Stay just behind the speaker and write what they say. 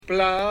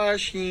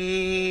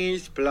Splashing,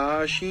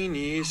 splashing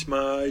is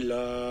my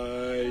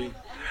life.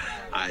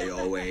 I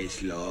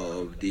always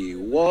love the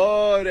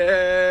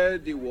water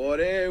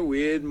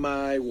with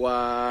my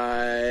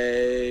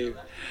wife.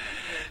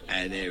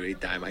 And every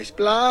time I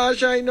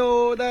splash, I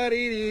know that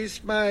it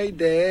is my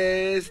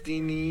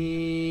destiny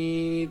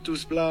to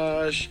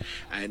splash.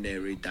 And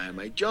every time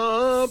I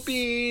jump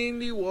in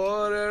the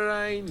water,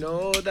 I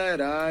know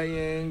that I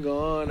ain't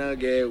gonna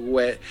get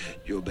wet.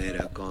 You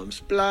better come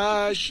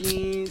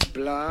splashing,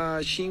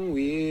 splashing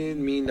with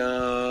me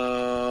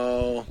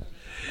now.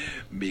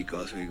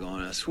 Because we're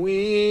gonna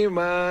swim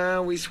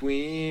and we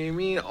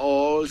swimming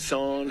all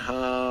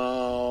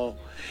somehow.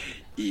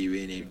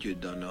 Even if you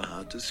don't know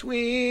how to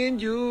swim,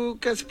 you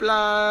can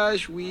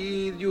splash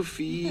with your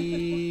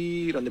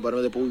feet on the bottom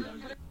of the pool.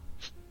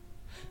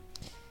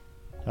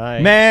 Hi.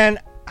 Man,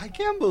 I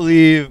can't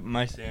believe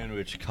my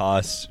sandwich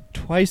costs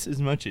twice as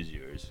much as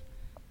yours.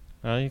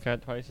 Oh, you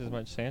got twice as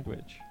much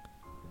sandwich.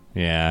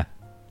 Yeah.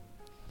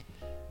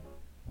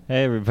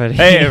 Hey, everybody.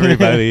 Hey,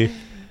 everybody.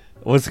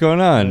 What's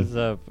going on? What's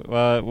up?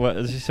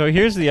 So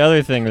here's the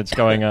other thing that's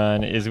going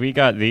on is we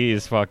got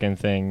these fucking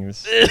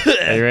things.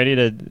 Are you ready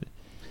to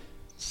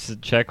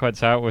check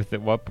what's out with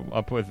it? What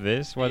up with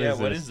this? What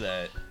is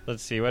that?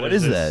 Let's see. What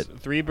is is this? that?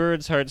 Three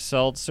Birds Heart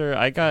Seltzer.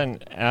 I got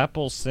an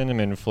apple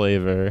cinnamon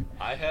flavor.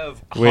 I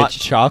have hot Which-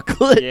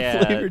 chocolate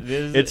Yeah, flavored.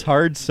 this- It's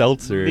hard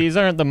seltzer. These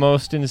aren't the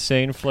most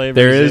insane flavors.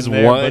 There is in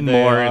there, one but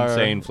they more are-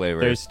 insane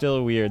flavor. They're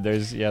still weird.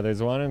 There's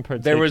one in particular.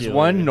 There was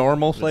one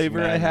normal that's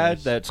flavor I had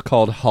madness. that's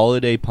called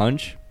Holiday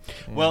Punch.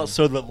 Well,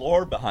 so the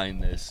lore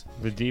behind this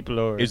The deep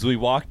lore. is we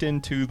walked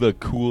into the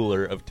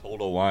cooler of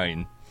Total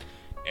Wine,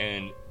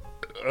 and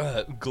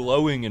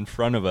glowing in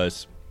front of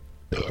us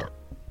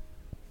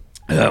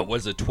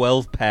was a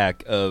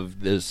 12-pack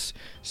of this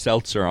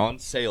seltzer on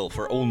sale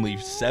for only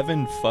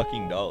 $7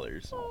 fucking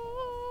dollars.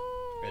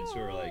 And so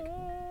we're like,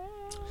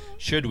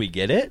 should we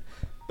get it?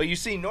 But you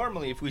see,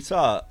 normally if we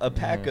saw a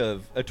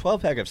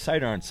 12-pack of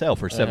cider on sale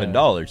for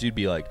 $7, you'd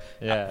be like,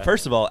 Yeah.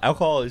 First of all,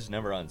 alcohol is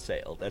never on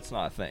sale. That's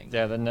not a thing.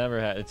 Yeah, that never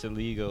had. It's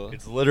illegal.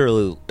 It's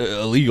literally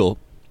illegal.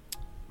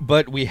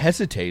 But we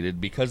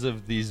hesitated because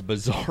of these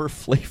bizarre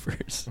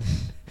flavors.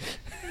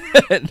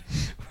 And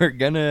we're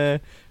gonna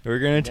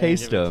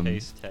taste them.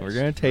 We're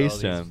gonna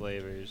taste them.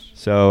 Flavors.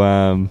 So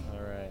All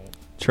right.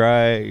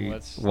 try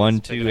Let's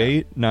 1, pick it 2,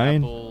 8, up.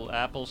 9.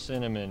 Apple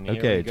cinnamon. Here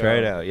Okay, we go. try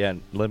it out. Yeah,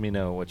 let me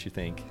know what you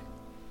think.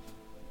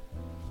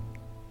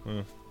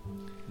 Not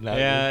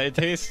Yeah, good? it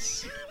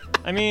tastes.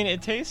 I mean,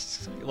 it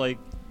tastes like,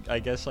 I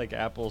guess, like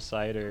apple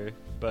cider,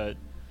 but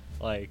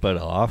like. But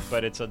off.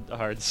 But it's a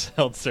hard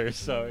seltzer,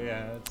 so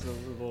yeah, it's a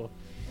little.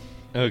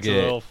 Okay. It's a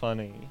little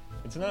funny.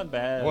 It's not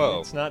bad. Whoa.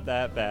 It's not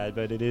that bad,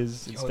 but it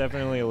is. It's Yo,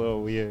 definitely a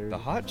little weird. The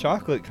hot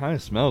chocolate kind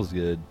of smells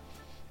good.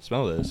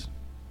 Smell this.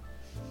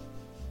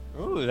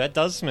 Ooh, that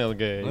does smell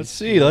good. Let's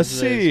see, let's It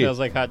see. smells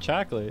like hot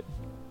chocolate.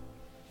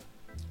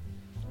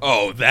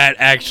 Oh, that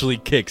actually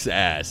kicks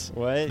ass.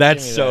 What?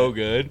 That's Give me so that.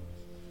 good.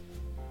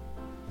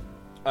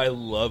 I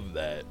love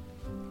that.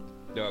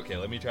 Okay,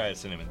 let me try a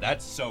cinnamon.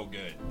 That's so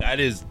good. That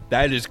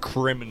is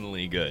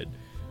criminally good.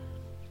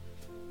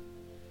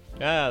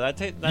 Yeah, that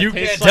You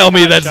tastes can't like tell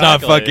me hot that's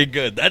not chocolate. fucking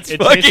good. That's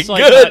It fucking tastes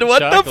like good. hot What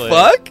chocolate. the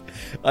fuck?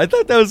 I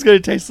thought that was gonna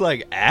taste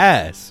like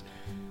ass.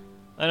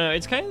 I don't know.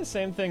 It's kind of the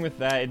same thing with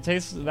that.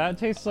 Tastes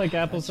like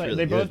apple That's cider.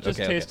 really They both good. just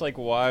Okay, taste like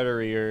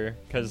waterier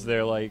because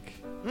they're like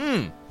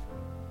Mmm.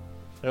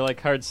 they're like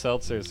hard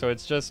seltzer. So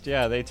it's just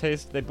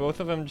they both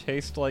of them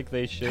taste like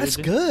they should. That's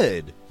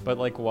good. But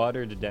like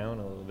watered down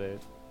a little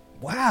bit.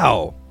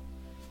 Wow.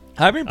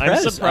 I'm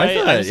impressed. I'm surprised.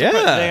 I thought,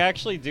 yeah. They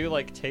actually do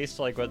like taste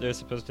like what they're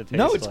supposed to taste.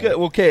 No, it's like. good.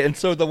 Okay, and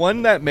so the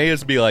one that made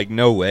us be like,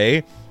 no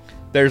way.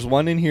 There's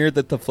one in here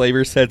that the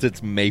flavor says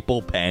it's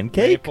maple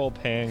pancake. Maple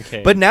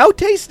pancake. But now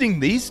tasting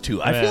these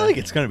two, I feel Yeah. like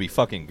it's gonna be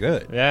fucking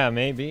good. yeah,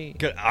 maybe.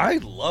 'Cause I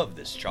love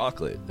this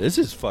chocolate. This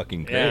is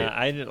fucking great. Yeah,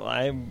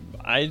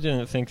 I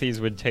didn't think these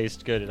would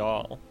taste good at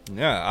all.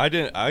 Yeah, I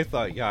didn't. I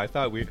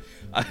thought we.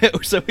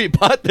 So we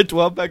bought the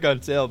 12-pack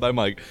on sale, but I'm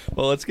like,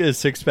 well, let's get a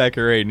 6-pack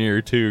right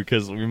near too,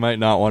 because we might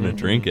not want to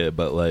drink it.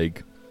 But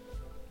like,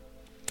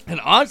 and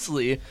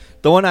honestly,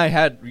 the one I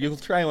had, you'll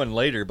try one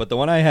later, but the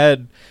one I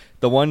had,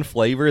 the one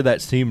flavor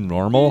that seemed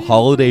normal,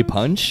 Holiday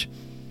Punch,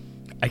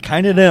 I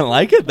kind of didn't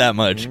like it that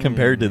much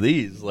compared to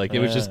these. Like, it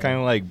was just Yeah. kind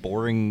of like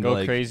boring. Go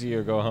like, crazy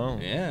or go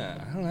home.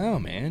 Yeah, I don't know,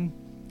 man.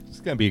 It's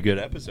gonna be a good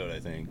episode, I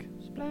think.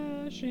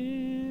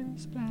 Splashing,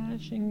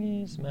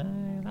 splashing is my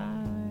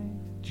life.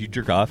 Did you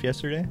jerk off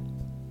yesterday?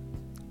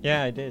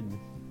 Yeah, I did.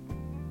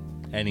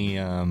 Any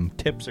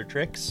tips or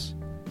tricks?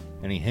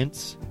 Any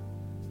hints?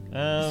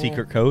 Um,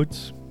 Secret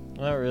codes?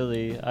 Not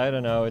really. I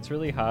don't know. It's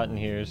really hot in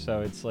here,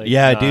 so it's like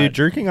Yeah, not- dude,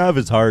 jerking off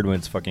is hard when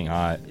it's fucking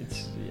hot.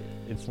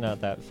 It's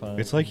not that fun.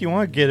 It's like you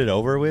want to get it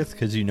over with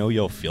because you know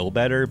you'll feel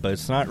better, but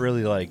it's not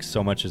really like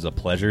so much as a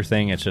pleasure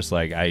thing. It's just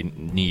like I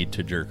need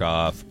to jerk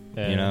off,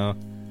 Yeah. you know?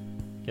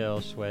 get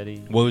all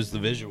sweaty. What was the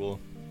visual?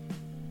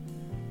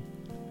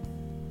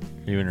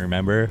 You even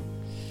remember?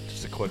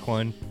 Just a quick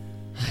one?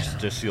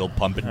 Just the old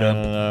pump and I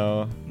don't dump?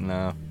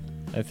 know.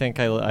 No. I think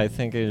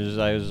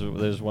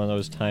there's one of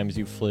those times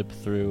you flip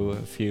through a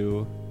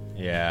few.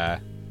 Yeah.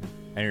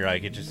 And you're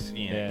like, it just,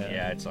 Yeah.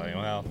 yeah, it's like,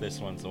 well, this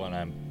one's the one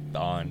I'm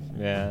on.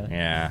 Yeah.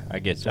 Yeah, I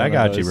get It's you. I one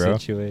got of you, those bro.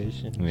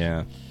 situations.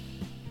 Yeah.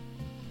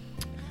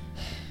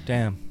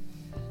 Damn.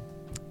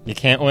 You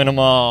can't win them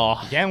all.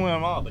 You can't win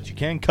them all, but you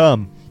can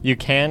come. You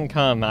can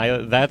come.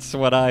 That's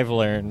what I've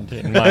learned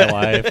in my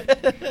life.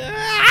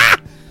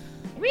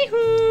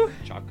 Woohoo!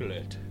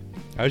 Chocolate.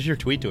 How's your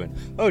tweet doing?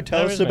 Oh, tell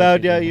How us is my about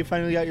tweet doing? you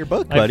finally got your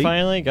book, I buddy.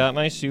 finally got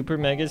my Super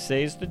Mega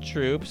Saves the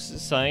Troops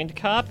signed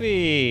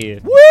copy.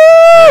 Woo!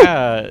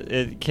 Yeah,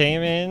 it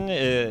came in.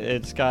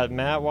 It's got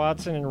Matt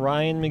Watson and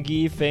Ryan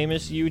McGee,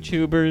 famous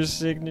YouTubers'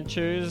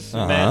 signatures.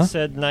 Uh-huh. Matt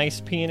said,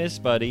 "Nice penis,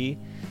 buddy,"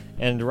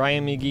 and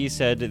Ryan McGee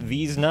said,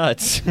 "These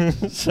nuts."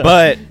 So-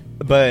 But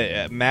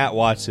Matt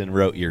Watson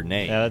wrote your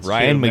name. Yeah, that's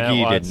Ryan true. Matt McGee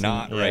did Watson-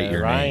 not yeah, write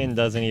your Ryan name.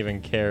 doesn't even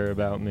care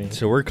about me.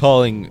 So we're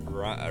calling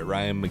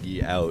Ryan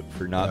McGee out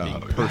for not being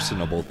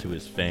personable to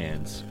his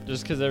fans.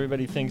 Just because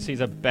everybody thinks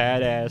he's a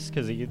badass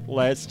because he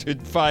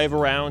lasted 5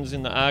 rounds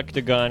in the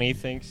octagon, he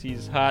thinks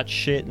he's hot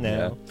shit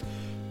now.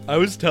 I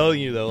was telling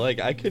you though,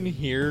 like I can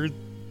hear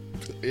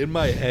in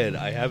my head,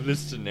 I have this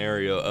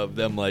scenario of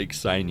them like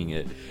signing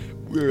it.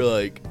 We're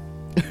like,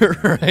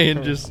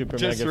 Ryan just Super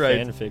writes, mega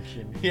fan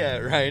fiction. yeah,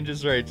 Ryan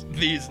just writes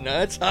these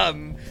nuts,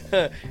 and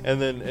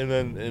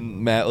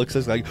then Matt looks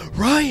at us like,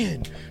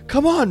 Ryan,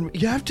 come on,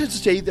 you have to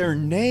say their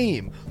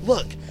name.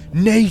 Look,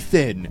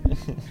 Nathan,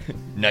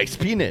 nice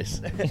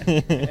penis.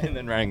 And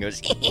then Ryan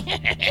goes,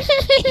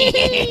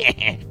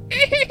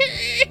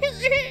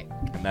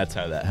 and that's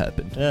how that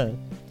happened. Yeah.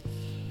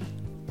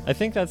 I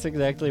think that's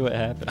exactly what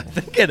happened. I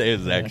think it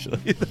is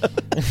actually.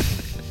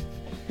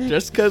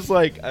 Just because,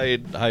 like,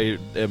 I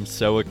am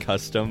so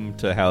accustomed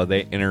to how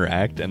they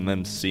interact, and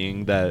then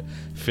seeing that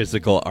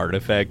physical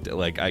artifact,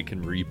 like, I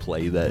can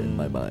replay that in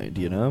my mind,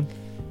 you know?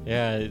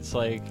 Yeah, it's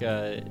like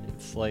a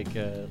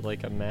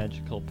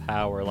magical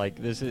power. Like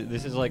this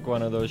is like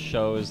one of those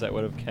shows that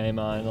would have came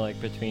on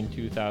like between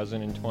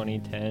 2000 and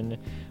 2010,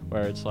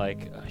 where it's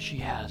like she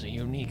has a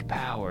unique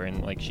power,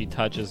 and like she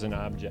touches an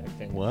object,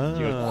 and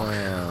she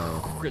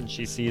goes, and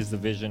she sees the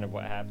vision of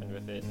what happened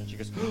with it, and she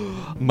goes,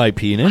 My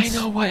penis? "I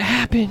know what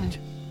happened."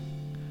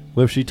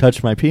 What if she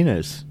touched my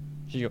penis?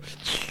 She goes,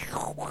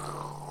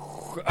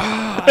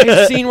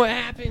 "I've seen what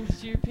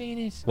happens to your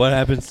penis. What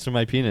happens to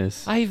my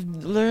penis? I've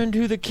learned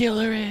who the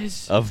killer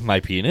is." Of my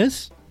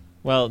penis?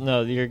 Well,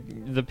 no,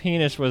 the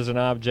penis was an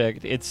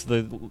object.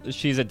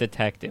 She's a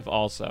detective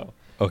also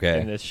in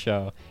Okay. this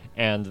show,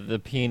 and the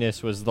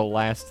penis was the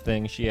last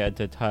thing she had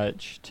to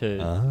touch to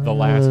the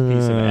last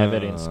piece of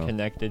evidence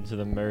connected to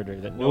the murder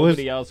that What was-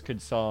 nobody else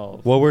could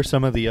solve. What were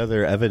some of the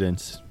other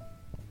evidence?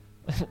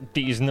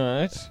 These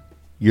nuts.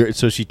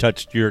 So she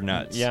touched your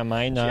nuts. Yeah,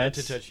 my nuts. She had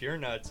to touch your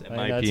nuts and my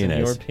my nuts penis.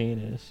 and your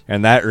penis.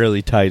 And that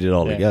really tied it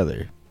all Yeah.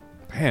 together.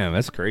 Damn,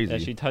 that's crazy. Yeah,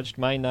 she touched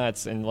my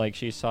nuts, and like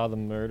she saw the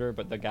murder,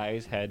 but the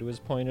guy's head was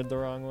pointed the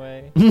wrong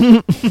way.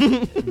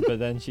 But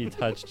then she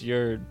touched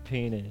your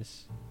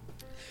penis.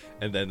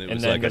 And then it And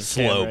was then like the a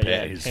slow camera,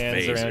 pan his pans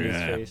face. around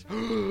Yeah. his face.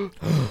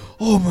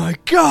 Oh my Oh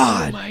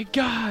god! my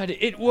god,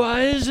 it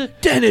was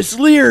Dennis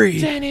Leary!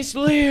 Dennis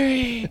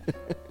Leary!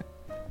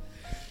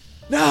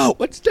 No!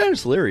 What's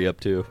Dennis Leary up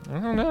to? I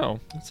don't know.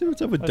 Let's see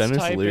what's up with Let's Dennis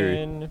type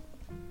Leary. in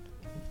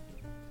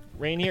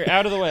Rainier,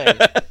 out of the way.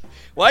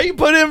 Why you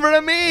put it in front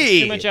of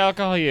me? Too much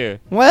alcohol here.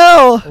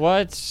 Well,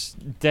 What's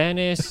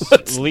Dennis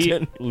What's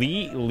Leary?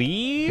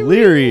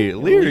 Leary.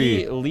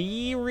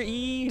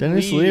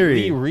 Dennis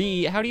Leary.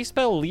 Leary. How do you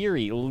spell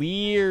Leary?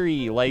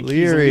 Leary. Like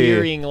Leary. he's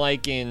leering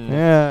like in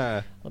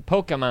Yeah.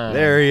 Pokemon.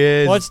 There he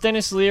is. What's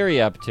Dennis Leary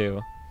up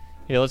to?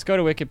 Here, let's go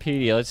to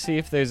Wikipedia. Let's see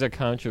if there's a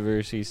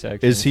controversy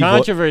section. Is he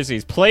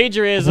Controversies.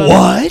 Plagiarism.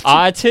 What?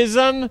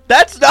 Autism.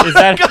 That's not Is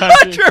that a a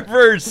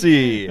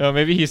controversy. Oh,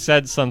 maybe he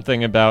said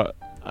something about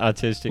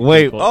autistic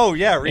Wait. people. Oh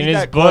yeah. Read In his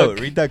that quote. book.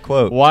 Read that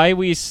quote. Why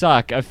We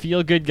Suck, a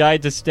feel-good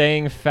guide to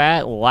staying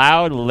fat,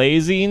 loud,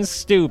 lazy, and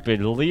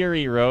stupid.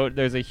 Leary wrote,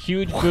 there's a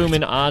huge boom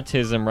in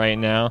autism right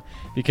now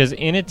because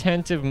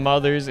inattentive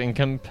mothers and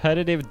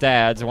competitive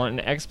dads want an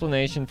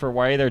explanation for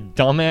why their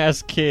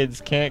dumbass kids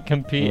can't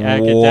compete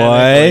academically.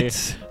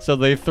 What? So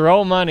they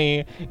throw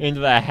money into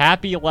the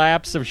happy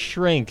lapse of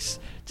shrinks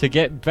to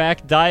get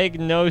back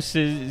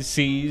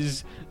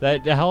diagnoses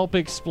that help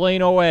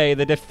explain away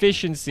the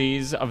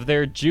deficiencies of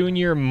their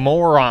junior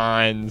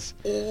morons.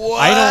 What?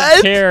 I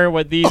don't care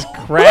what these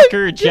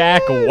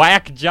crackerjack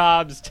whack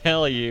jobs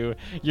tell you.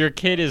 Your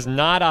kid is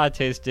not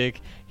autistic.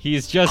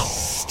 He's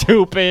just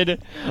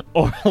stupid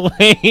or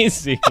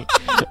lazy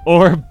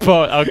or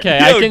both. Okay,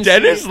 Yo, I can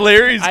Dennis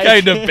Leary's I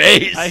kind of can-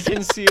 base. I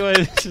can see why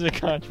this is a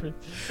controversy.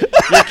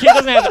 Your kid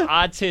doesn't have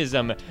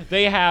autism.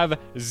 They have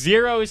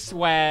zero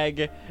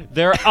swag.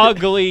 They're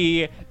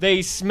ugly.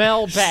 They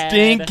smell bad.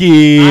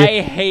 Stinky. I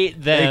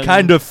hate them. They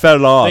kind of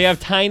fell off. They have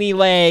tiny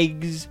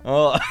legs.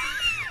 Oh,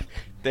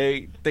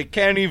 they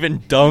can't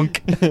even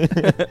dunk.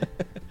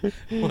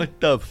 What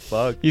the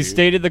fuck? He dude?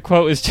 stated the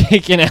quote was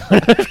taken out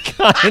of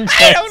context.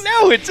 I don't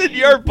know. It's in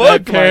your That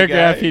book, my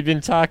paragraph, guy. he'd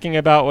been talking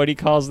about what he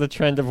calls the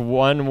trend of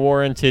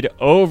unwarranted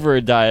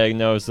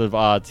overdiagnosis of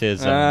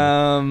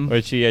autism,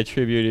 which he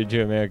attributed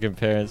to American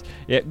parents.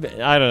 Yeah,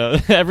 I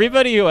don't know.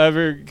 Everybody who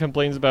ever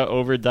complains about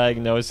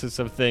overdiagnosis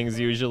of things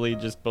usually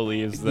just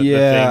believes that the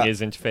thing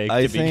isn't fake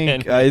to begin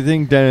with. I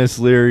think Dennis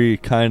Leary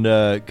kind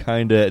of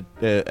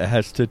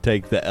has to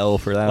take the L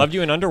for that. Loved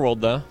you in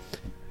Underworld, though.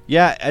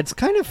 Yeah, it's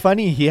kind of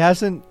funny. He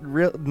hasn't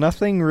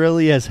nothing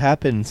really has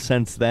happened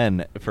since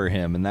then for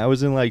him, and that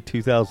was in like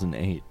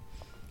 2008.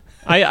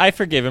 I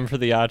forgive him for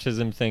the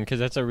autism thing because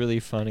that's a really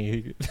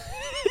funny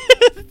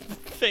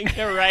thing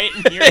to write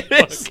in your book.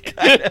 It's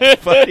kind of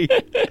funny.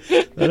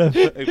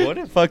 What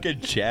a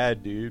fucking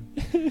Chad, dude.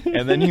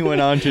 And then he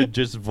went on to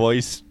just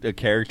voice a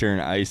character in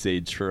Ice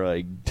Age for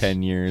like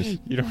 10 years.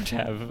 You don't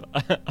have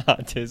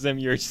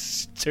autism. You're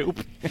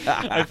stupid.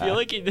 I feel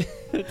like it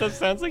just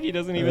sounds like he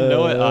doesn't even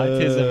know what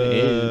autism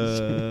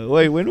is.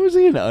 Wait, when was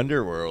he in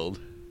Underworld?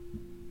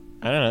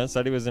 I don't know. I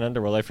thought he was in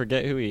Underworld. I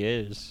forget who he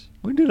is.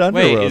 When did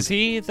Underworld? Wait, is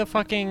he the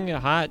fucking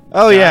hot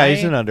Oh, guy? yeah,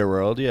 he's in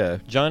Underworld, yeah.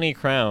 Johnny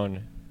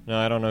Crown. No,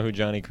 I don't know who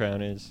Johnny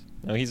Crown is.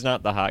 No, he's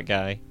not the hot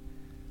guy.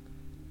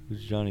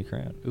 Who's Johnny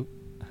Crown? Ooh.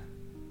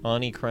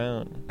 Ani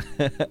Crown.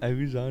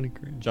 Who's Johnny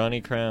Crown?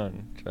 Johnny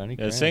Crown. Johnny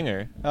The Crown.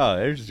 singer. Oh,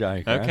 there's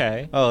Johnny Crown.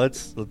 Okay. Oh,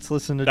 let's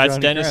listen to That's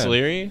Johnny Dennis Crown.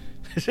 Leary?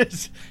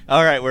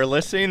 All right, we're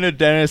listening to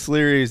Dennis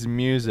Leary's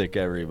music,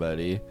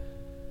 everybody.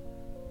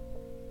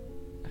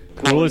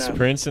 Coolest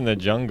prince in the I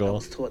jungle.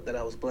 was taught that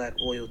I was black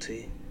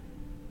royalty.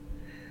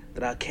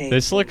 That I came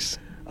This from looks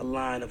a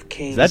line of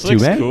kings. Is that this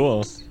looks Tool Man?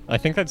 cool. I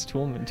think that's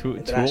Tool and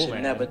that I should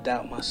Man. never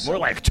doubt myself. More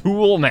like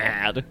Tool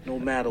Mad. No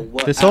matter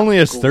what. This only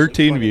has obstacles in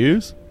 13 front of me,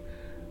 views?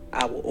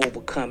 I will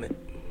overcome it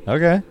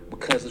Okay.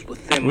 because it's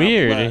within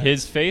Weird. my blood.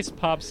 His face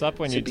pops up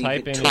when To you be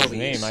type in his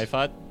victorious. name. I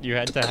thought you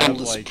had to the have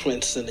coolest like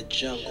prince in the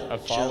jungle. a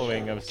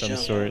following of some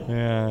sort.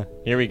 Yeah.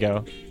 Here we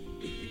go.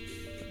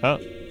 Oh,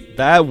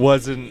 That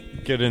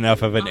wasn't good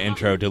enough of an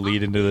intro to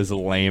lead into this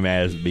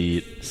lame-ass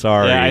beat.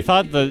 Sorry. yeah. I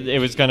thought that it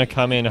was gonna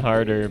come in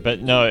harder,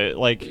 but no.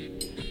 I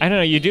don't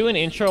know. You do an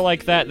intro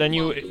like that, then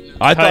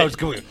I thought it was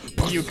going...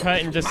 you cut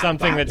into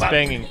something that's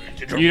banging.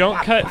 You don't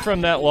cut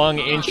from that long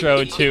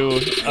intro to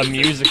a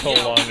musical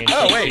long intro.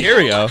 Oh, wait, here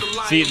we go.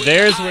 See,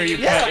 there's where you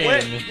cut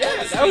in.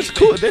 Yeah, that was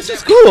cool. This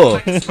is cool.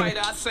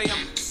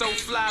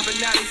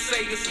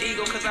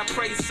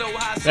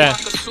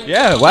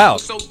 Yeah, wow.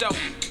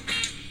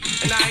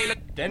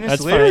 Dennis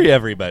That's Leary, fine.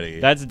 everybody.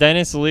 That's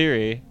Dennis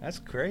Leary. That's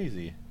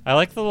crazy. I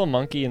like the little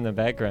monkey in the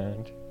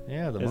background.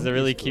 Yeah, There's a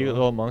really cute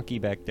little monkey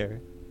back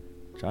there.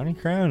 Johnny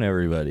Crown,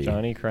 everybody.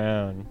 Johnny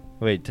Crown.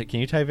 Wait, can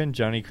you type in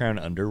Johnny Crown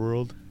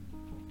Underworld?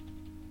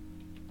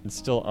 It's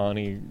still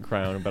Ani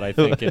Crown, but I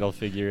think it'll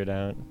figure it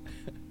out.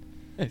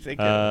 I think.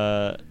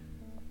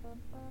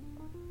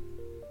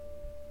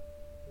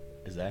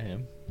 Is that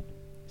him?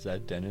 Is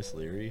that Dennis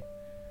Leary?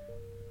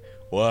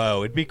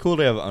 Whoa, it'd be cool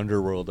to have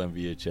Underworld on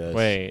VHS.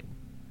 Wait.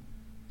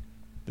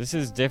 This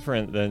is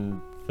different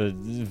than the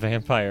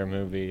vampire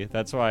movie.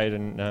 That's why I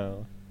didn't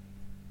know.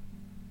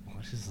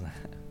 What is that?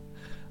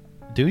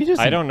 Do we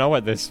just? I don't know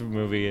what this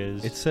movie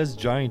is. It says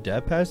Johnny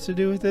Depp has to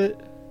do with it.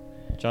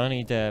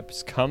 Johnny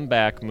Depp's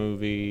comeback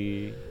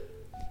movie.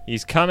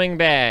 He's coming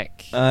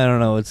back. I don't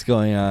know what's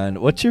going on.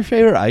 What's your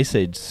favorite Ice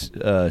Age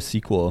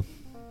sequel?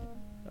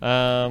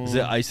 Is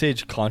it Ice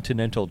Age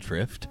Continental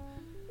Drift?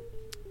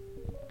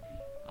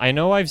 I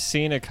know I've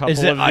seen a couple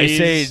Is it of Ice these.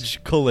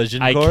 Age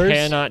Collision I Course?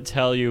 cannot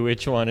tell you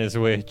which one is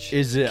which.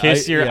 Is it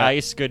Kiss Your yeah.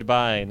 Ice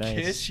Goodbye? Nice.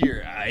 Kiss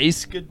Your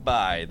Ice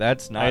Goodbye.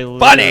 That's not I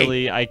funny.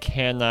 literally, I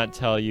cannot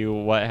tell you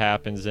what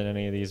happens in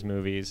any of these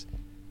movies.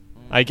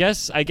 I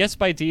guess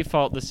by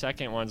default the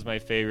second one's my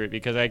favorite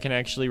because I can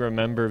actually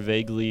remember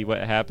vaguely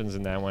what happens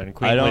in that one.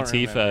 Queen I don't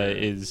Latifah remember.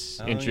 is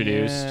Oh,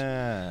 introduced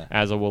yeah.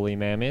 as a woolly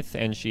mammoth,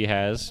 and she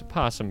has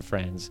possum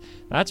friends.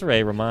 That's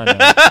Ray Romano.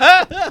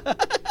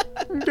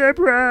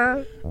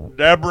 Deborah.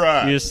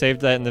 You just saved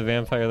that in the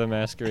Vampire the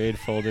Masquerade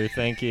folder.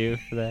 Thank you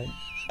for that.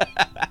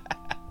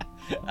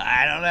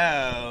 I don't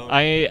know.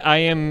 I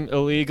am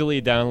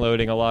illegally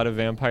downloading a lot of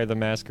Vampire the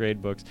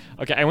Masquerade books.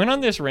 Okay, I went on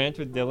this rant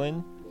with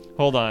Dylan.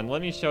 Hold on,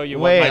 let me show you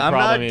Wait, what my I'm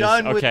problem not is.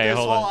 done Okay, with this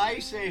hold whole on.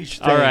 Ice Age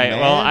thing, All right, man.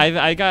 well,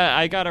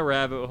 I got a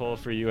rabbit hole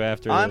for you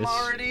after I'm this.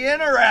 already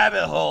in a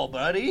rabbit hole,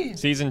 buddy.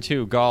 Season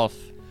 2, golf.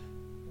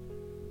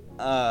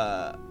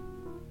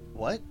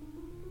 What?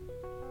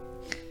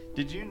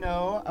 Did you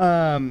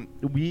know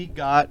we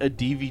got a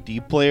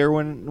DVD player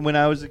when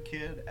I was a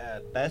kid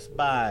at Best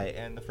Buy,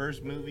 and the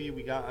first movie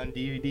we got on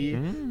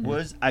DVD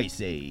was Ice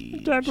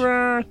Age.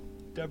 Deborah.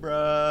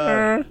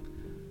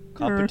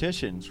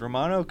 Competitions.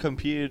 Romano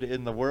competed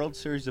in the World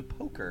Series of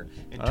Poker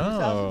in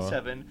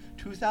 2007,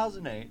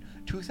 2008,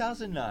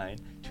 2009,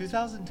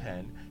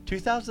 2010,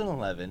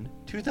 2011,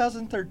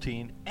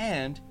 2013,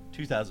 and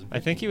 2015. I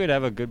think he would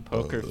have a good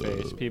poker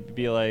face. People would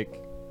be like,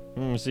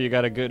 so you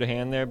got a good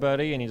hand there,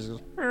 buddy? And he's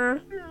just...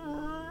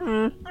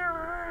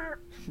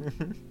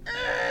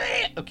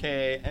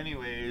 Okay,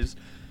 anyways.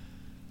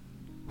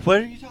 What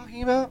are you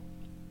talking about?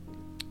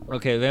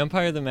 Okay,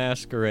 Vampire the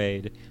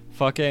Masquerade.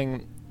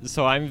 Fucking.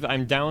 So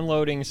I'm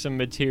downloading some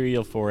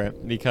material for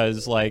it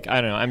because, like, I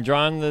don't know, I'm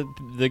drawing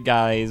the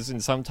guys,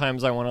 and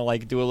sometimes I want to,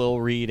 like, do a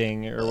little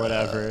reading or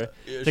whatever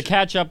to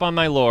catch up on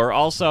my lore.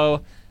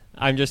 Also,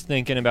 I'm just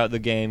thinking about the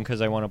game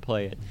because I want to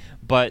play it.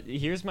 But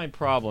here's my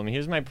problem.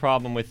 Here's my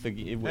problem with the...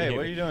 Hey, what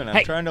are you doing? I'm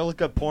Hey! trying to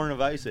look up Porn of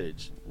Ice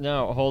Age.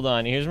 No, hold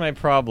on. Here's my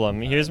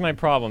problem. Here's my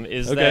problem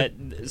is Okay.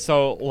 that...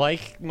 So,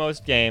 like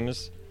most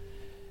games...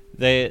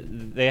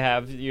 They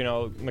have, you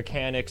know,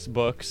 mechanics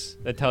books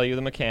that tell you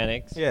the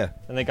mechanics. Yeah.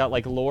 And they got,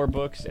 like, lore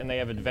books, and they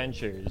have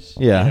adventures.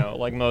 Yeah. You know,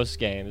 like most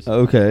games.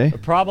 Okay. The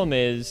problem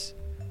is,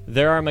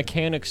 there are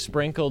mechanics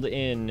sprinkled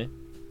in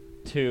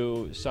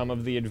to some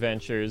of the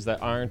adventures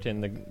that aren't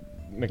in the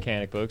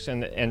mechanic books,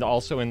 and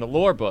also in the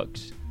lore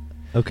books.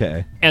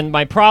 Okay. And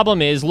my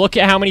problem is, look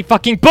at how many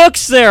fucking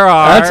books there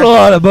are! That's a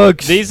lot of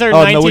books. These are Oh,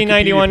 no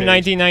 1991 Wikipedia and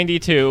page.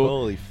 1992.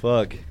 Holy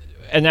fuck.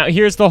 And now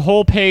here's the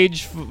whole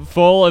page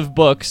full of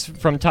books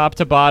from top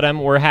to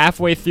bottom. We're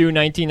halfway through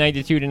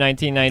 1992 to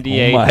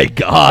 1998. Oh my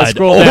god. Let's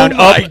scroll down. Oh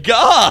my Oh,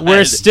 god.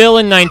 We're still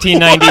in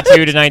 1992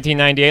 to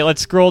 1998.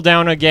 Let's scroll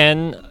down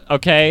again.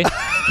 Okay.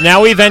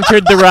 Now we've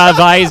entered the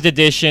revised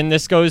edition.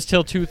 This goes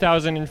till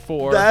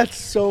 2004. That's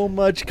so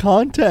much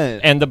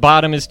content. And the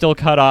bottom is still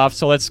cut off.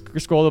 So let's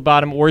scroll to the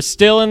bottom. We're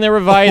still in the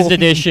revised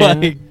edition. Oh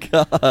my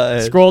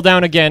god. Scroll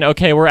down again.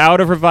 Okay, we're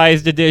out of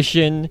revised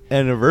edition.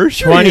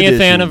 Anniversary 20th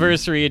edition.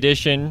 anniversary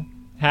edition.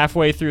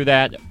 Halfway through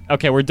that.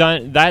 Okay, we're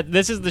done.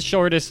 This is the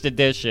shortest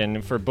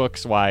edition for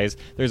books wise.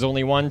 There's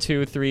only 1,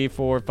 2, 3,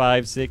 4,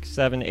 5, 6,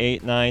 7,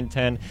 8, 9,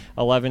 10,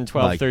 11,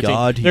 12, My 13.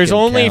 God, he There's can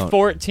only count.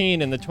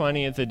 14 in the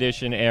 20th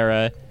edition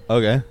era.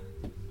 Okay.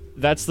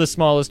 That's the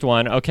smallest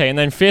one. Okay, and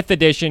then 5th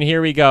edition,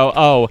 here we go.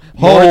 Oh,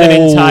 more than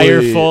an entire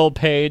Holy. full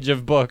page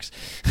of books.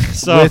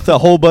 So With a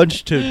whole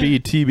bunch to be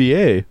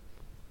TBA.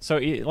 so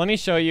let me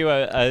show you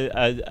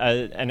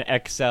an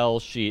Excel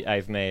sheet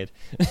I've made.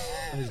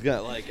 He's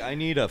got like I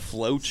need a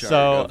flow chart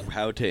So- of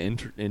how to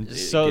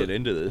So get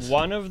into this.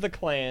 one of the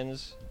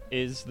clans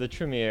is the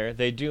Tremere.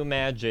 They do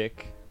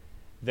magic.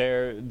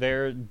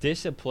 Their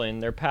discipline,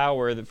 their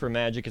power for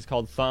magic is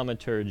called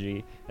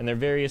thaumaturgy, and there are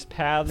various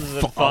paths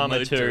of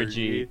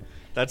thaumaturgy.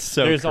 That's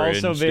so There's cringe,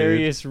 also dude.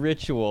 various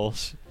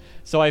rituals.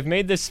 So I've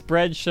made this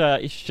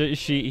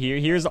spreadsheet here.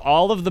 Here's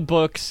all of the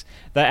books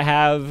that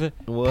have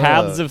Whoa.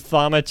 paths of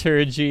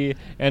thaumaturgy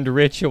and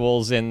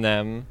rituals in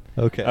them.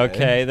 Okay.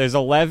 Okay, there's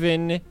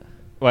 11.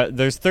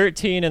 There's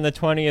 13 in the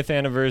 20th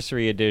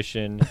anniversary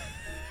edition.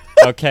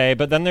 Okay,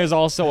 but then there's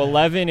also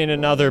 11 in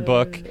another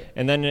book,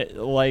 and then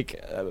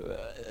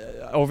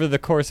over the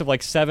course of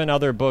like 7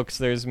 other books,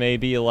 there's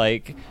maybe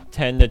like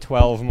 10 to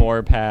 12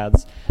 more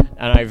paths.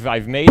 And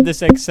I've made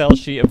this Excel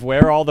sheet of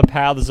where all the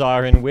paths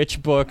are in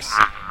which books,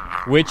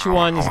 which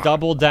ones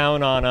double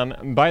down on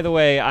them. By the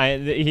way,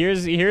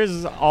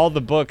 here's all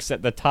the books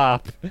at the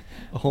top.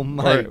 Oh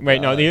my god. Wait,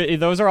 no,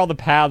 those are all the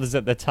paths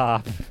at the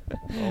top.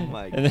 Oh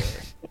my And god.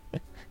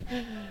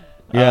 then-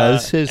 Yeah,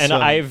 this is and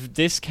some- I've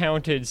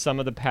discounted some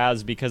of the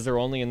paths because they're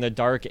only in the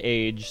Dark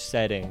Age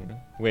setting,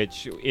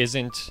 which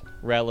isn't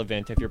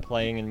relevant if you're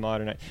playing in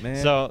modern. Man,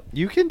 So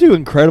you can do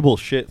incredible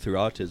shit through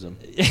autism.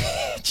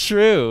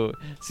 true.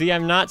 See,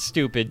 I'm not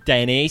stupid,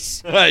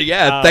 Dennis.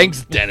 Yeah,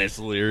 thanks, Dennis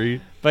Leary.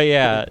 But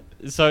yeah,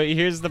 so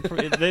here's the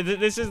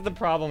this is the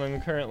problem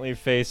I'm currently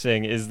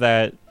facing is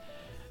that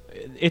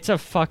it's a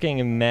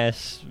fucking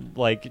mess,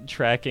 like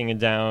tracking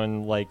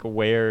down like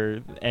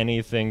where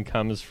anything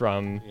comes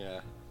from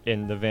Yeah.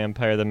 in the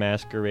Vampire the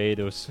Masquerade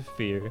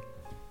sphere.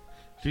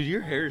 Dude,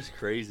 your hair is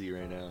crazy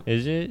right now.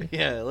 Is it?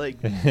 Yeah,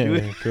 like.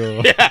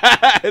 Cool.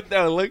 Yeah.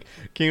 No, look.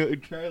 Can you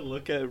try to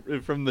look at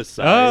it from the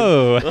side?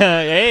 Oh,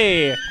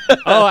 hey.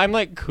 Oh, I'm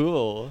like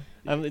cool.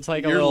 It's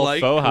like You're a little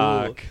like faux cool.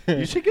 hawk.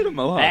 You should get a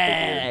mohawk.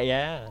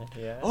 Yeah.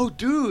 Oh,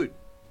 dude.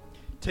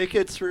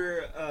 Tickets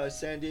for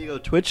San Diego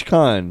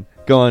TwitchCon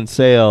go on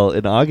sale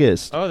in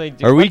August. Oh, they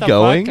do. Are What we the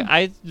going? fuck?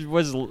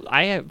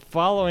 I am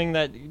following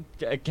that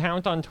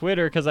account on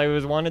Twitter because I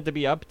wanted to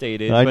be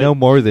updated. I but know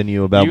more than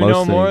you about you most know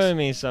things. more than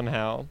me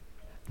somehow.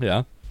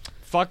 Yeah.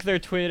 Fuck their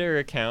Twitter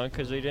account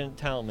because they didn't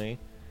tell me.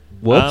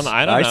 Whoops.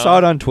 I don't know. saw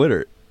it on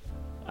Twitter.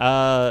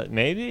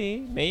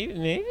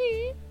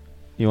 Maybe.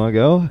 You want to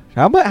go?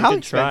 How could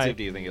expensive try.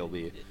 do you think it'll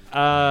be?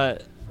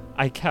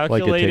 I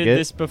calculated ticket?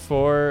 this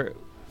before.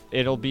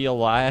 It'll be a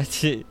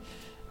lot.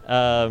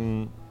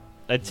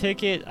 A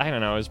ticket, I don't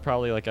know, is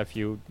probably like a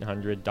few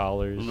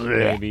 $100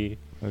 maybe.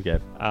 Okay.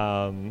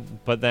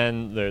 But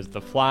then there's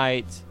the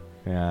flight.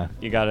 Yeah.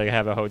 You gotta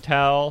have a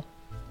hotel.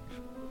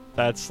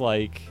 That's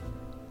like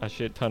a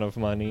shit ton of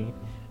money.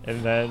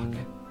 And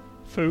then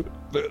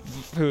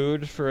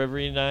food for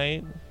every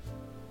night.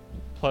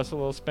 Plus a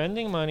little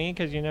spending money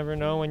because you never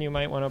know when you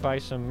might want to buy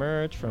some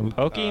merch from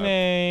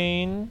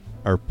Pokimane.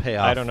 Or pay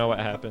off. I don't know what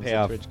happens pay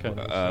at off,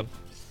 TwitchCon.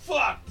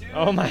 Fuck, dude.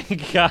 Oh my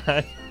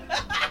god.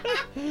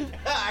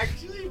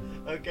 Actually,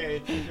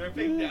 okay, it's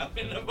dripping down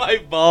into my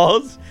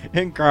balls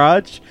and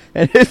crotch,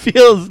 and it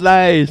feels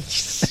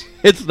nice.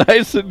 It's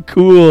nice and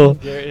cool.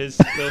 There is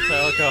spilt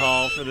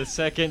alcohol for the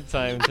second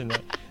time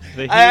tonight.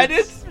 I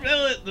didn't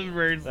smell it the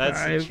first That's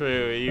time.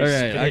 true. You All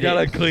right, I spit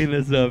gotta it. clean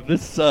this up.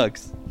 This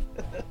sucks.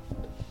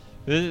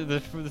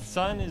 The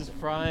sun is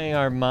frying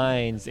our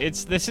minds.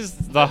 This is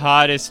the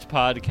hottest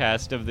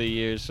podcast of the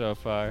year so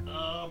far.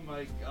 Oh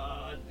my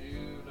god,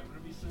 dude! I'm gonna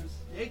be so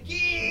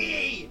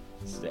sticky.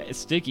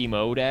 Sticky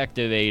mode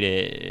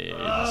activated.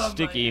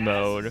 Sticky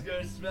mode. It's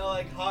gonna smell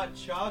like hot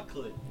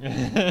chocolate.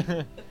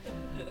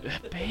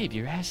 Babe,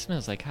 your ass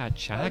smells like hot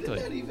How did chocolate.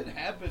 that even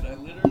happen? I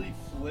literally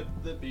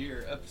flipped the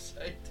beer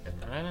upside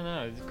down. I don't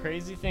know.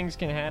 Crazy things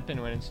can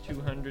happen when it's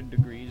 200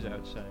 degrees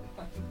outside.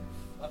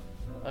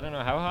 I don't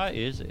know. How hot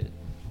is it?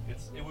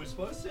 It was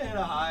supposed to hit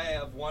a high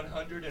of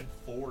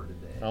 104 today,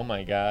 Oh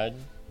my god.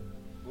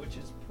 which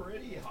is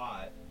pretty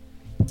hot.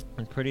 It's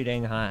pretty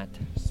dang hot.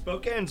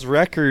 Spokane's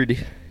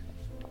record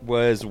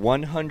was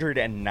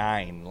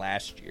 109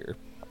 last year,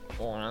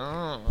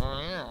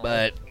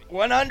 but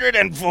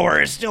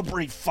 104 is still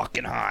pretty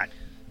fucking hot.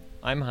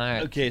 I'm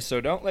hot. Okay,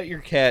 so don't let your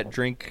cat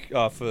drink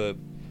off of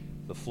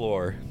the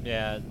floor.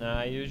 Yeah, no,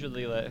 I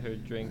usually let her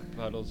drink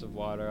puddles of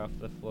water off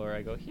the floor.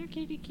 I go, here,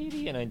 kitty,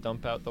 kitty, and I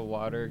dump out the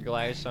water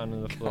glass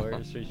onto the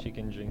floor so she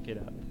can drink it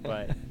up.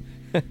 But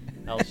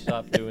I'll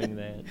stop doing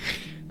that.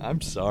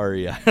 I'm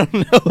sorry, I don't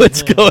know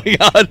what's going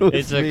on with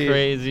It's me. a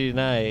crazy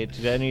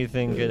night.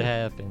 Anything could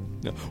happen.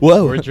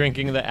 Whoa! We're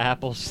drinking the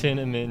apple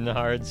cinnamon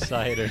hard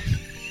cider.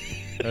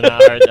 Or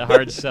not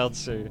hard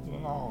seltzer.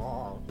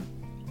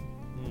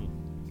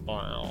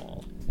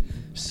 Wow.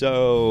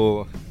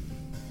 So,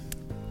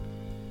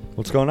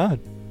 what's going on?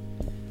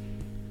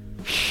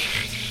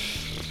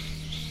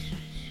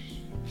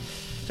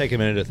 Take a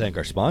minute to thank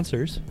our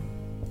sponsors.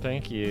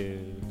 Thank you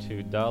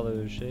to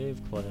Dollar Shave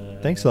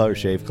Club. Thanks, Dollar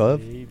Shave Club.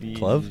 Baby,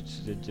 Club. It's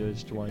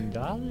just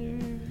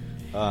 $1.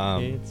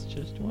 It's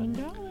just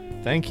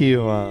 $1. Thank you,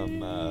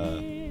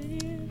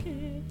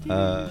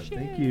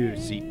 thank you,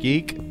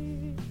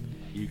 SeatGeek.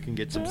 You can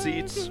get some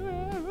seats.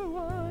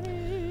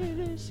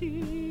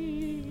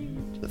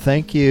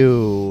 Thank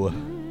you,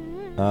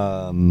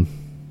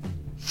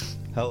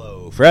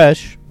 Hello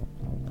Fresh.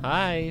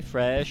 Hi,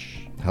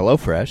 Fresh. Hello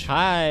Fresh.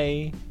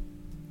 Hi.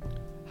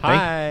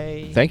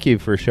 Hi. Thank you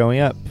for showing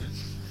up.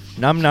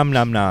 Nom nom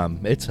nom nom.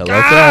 It's Hello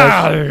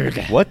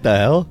Fresh. What the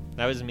hell?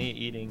 That was me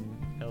eating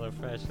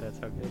HelloFresh. That's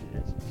how good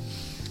it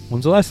is.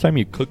 When's the last time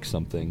you cooked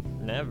something?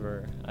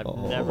 Never. I've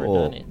Oh. never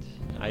done it.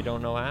 I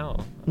don't know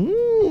how.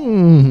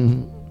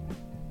 Mm.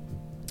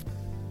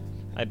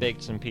 I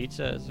baked some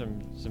pizza,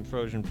 some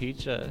frozen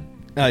pizza.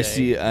 I today.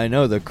 see. I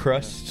know the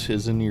crust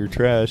is in your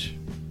trash.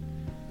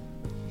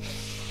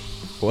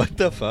 What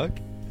the fuck?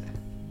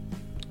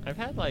 I've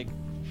had like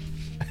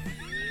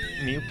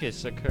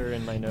mucus occur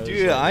in my nose.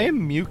 Dude, I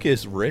am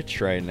mucus rich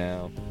right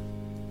now.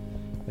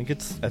 I think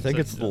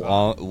it's a-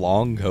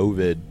 long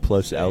COVID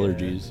plus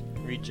allergies.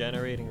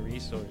 Regenerating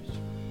resource.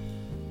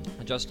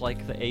 Just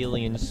like the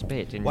alien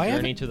spit in Why Journey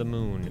haven't- to the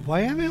Moon.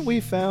 Why haven't we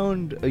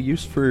found a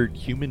use for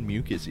human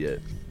mucus yet?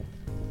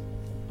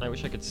 I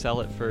wish I could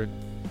sell it for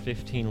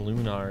 15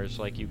 lunars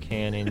like you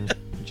can in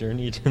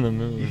Journey to the You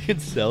Moon. can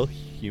sell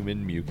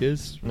human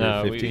mucus for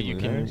No, 15 you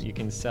lunars?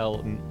 can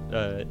sell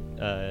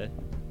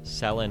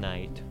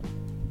selenite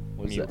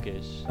What's that?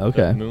 mucus.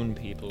 Okay. The moon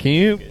people. Can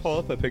you mucus. pull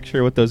up a picture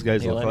of what those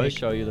guys Here, look let me like?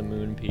 show you the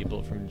moon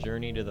people from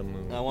Journey to the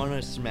Moon. I want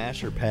to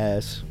smash or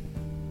pass.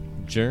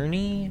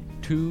 Journey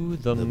to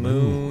the, The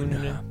moon.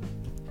 moon.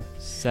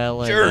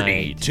 Selenite.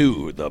 Journey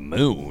to the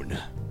moon.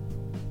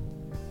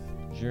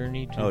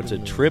 Journey to Oh, it's the a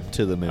moon. trip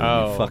to the moon,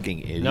 Oh. you fucking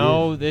idiot.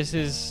 No, this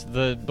is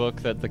the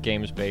book that the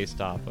game's based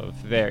off of.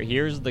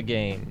 Here's the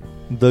game.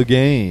 The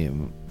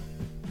game.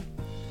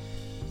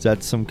 Is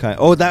that some kind...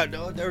 Oh,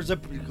 there's a...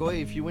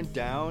 Wait, if you went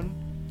down...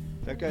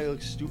 That guy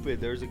looks stupid.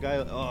 There's a guy...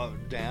 Oh,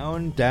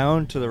 down,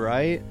 to the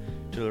right.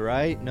 To the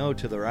right. No,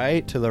 to the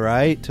right. To the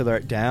right. To the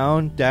right.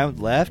 Down,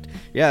 left.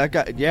 Yeah, that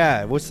guy...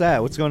 Yeah, what's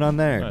that? What's going on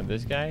there?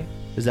 This guy?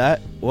 Is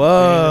that...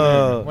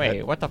 Whoa.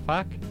 Wait, what the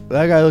fuck?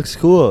 That guy looks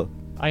cool.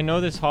 I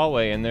know this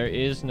hallway, and there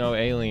is no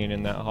alien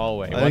in that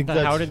hallway. I think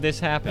How did this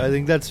happen? I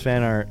think that's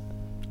fan art.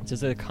 It's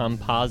just a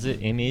composite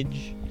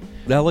image.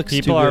 That looks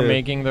People too are good.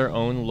 making their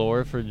own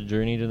lore for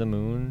Journey to the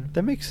Moon.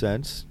 That makes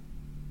sense.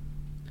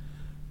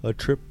 A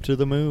trip to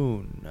the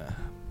moon.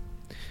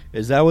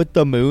 Is that what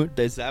the moon?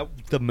 Is that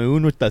the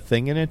moon with the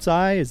thing in its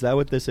eye? Is that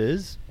what this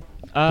is?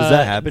 Does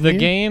that happen The to you?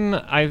 game,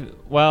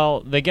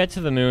 they get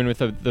to the moon with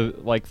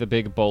the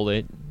big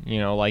bullet,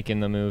 like in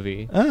the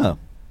movie. Oh,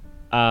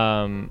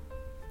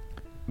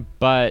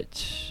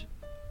 But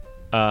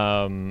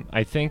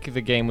I think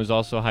the game was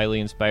also highly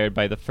inspired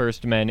by the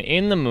first men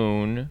in the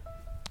moon.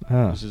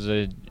 oh. This is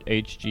a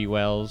H.G.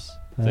 Wells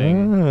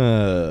thing.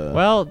 Ah.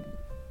 Well,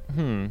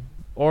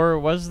 or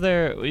was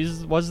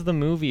the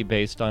movie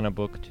based on a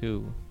book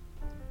too?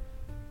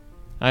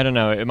 I don't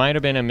know. It might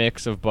have been a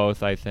mix of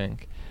both, I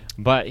think.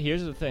 But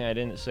here's the thing I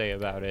didn't say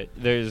about it.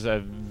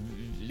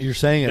 You're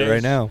saying it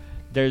right now.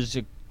 There's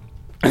a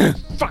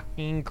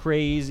fucking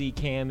crazy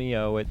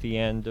cameo at the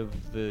end of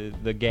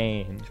the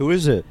game. Who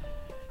is it?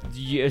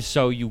 Yeah,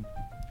 so you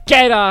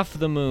get off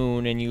the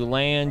moon and you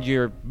land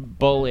your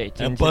bullet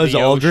And into Buzz the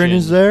Aldrin ocean.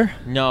 is there?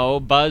 No,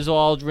 Buzz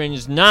Aldrin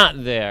is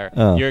not there.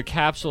 Oh. Your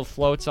capsule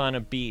floats on a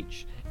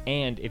beach,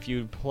 and if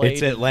you played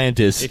It's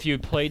Atlantis. if you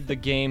played the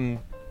game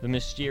The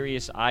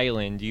Mysterious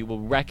Island, you will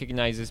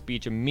recognize this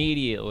beach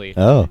immediately.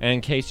 Oh. And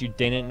in case you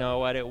didn't know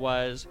what it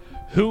was,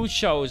 who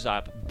shows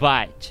up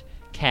but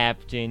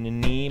Captain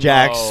Nemo?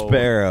 Jack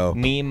Sparrow.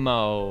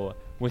 Nemo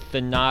with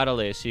the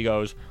Nautilus. He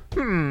goes,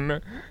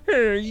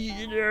 hey,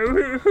 you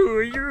know, who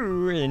are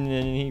you? And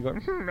then he goes,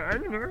 I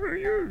don't know who are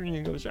you. And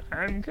he goes,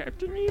 I'm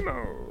Captain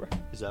Nemo.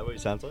 Is that what it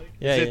sounds like?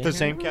 Yeah, Is it yeah. the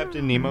same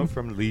Captain Nemo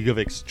from League of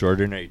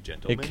Extraordinary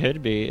Gentlemen? It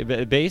could be.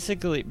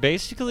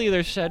 Basically,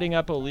 they're setting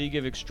up a League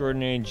of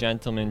Extraordinary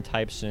Gentlemen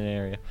type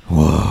scenario.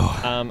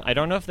 Whoa. I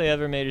don't know if they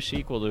ever made a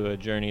sequel to A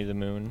Journey to the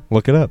Moon,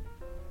 Look it up.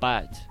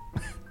 but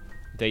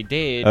they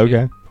did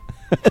Okay.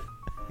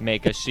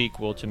 make a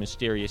sequel to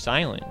Mysterious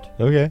Island.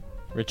 Okay.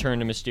 Return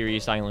to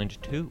Mysterious Island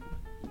 2.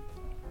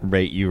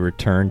 Right, you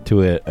return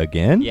to it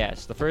again?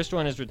 Yes, the first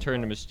one is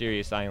Return to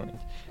Mysterious Island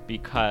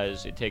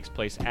because it takes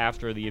place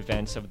after the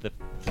events of the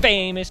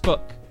famous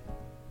book.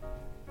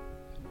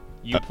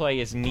 You play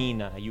as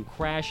Nina. You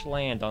crash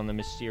land on the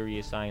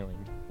mysterious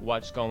island.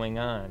 What's going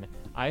on?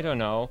 I don't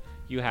know.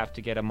 You have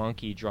to get a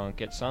monkey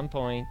drunk at some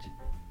point.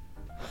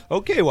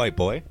 Okay, white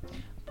boy.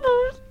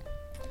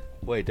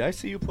 Wait, did I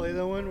see you play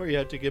that one where you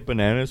had to get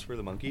bananas for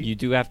the monkey? You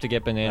do have to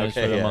get bananas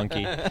Okay, for the yeah.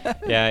 monkey.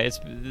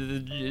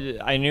 Yeah,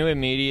 I knew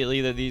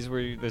immediately that these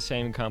were the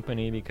same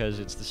company because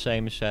it's the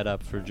same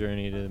setup for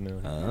Journey to the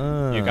Moon.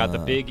 Ah. You got the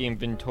big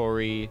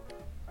inventory.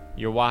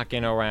 You're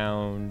walking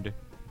around.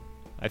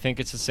 I think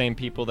it's the same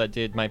people that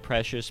did My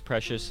Precious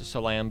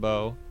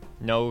Salambo.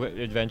 No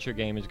adventure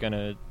game is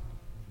gonna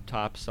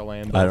top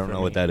Salambo. I don't for know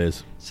me. what that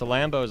is.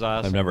 Salambo's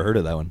awesome. I've never heard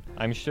of that one.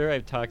 I'm sure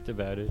I've talked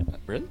about it.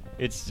 Really?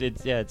 It's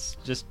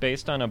just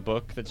based on a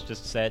book that's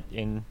just set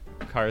in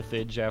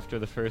Carthage after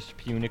the First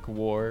Punic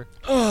War,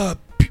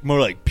 More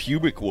like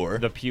pubic war.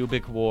 the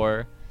Pubic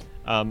War.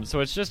 So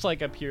it's just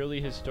like a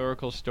purely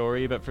historical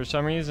story, but for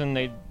some reason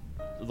they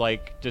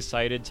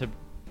decided to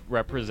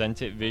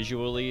represent it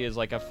visually as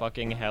like a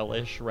fucking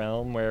hellish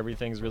realm where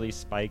everything's really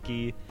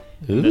spiky.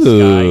 And the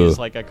sky is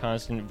like a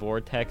constant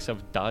vortex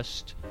of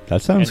dust.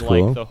 That sounds and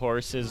cool. like the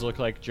horses look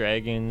like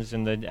dragons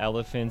and the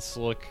elephants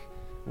look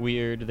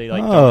weird. They don't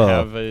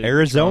have a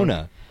Arizona.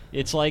 trunk.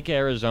 It's like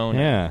Arizona.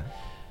 Yeah.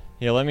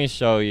 Here, let me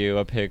show you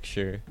a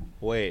picture.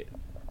 Wait.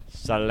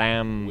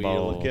 Salambo. Will you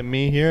look at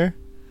me here?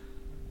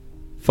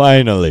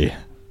 Finally.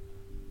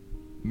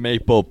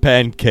 Maple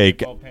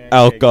pancake,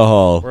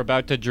 alcohol. We're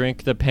about to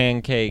drink the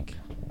pancake.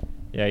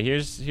 Yeah,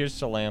 here's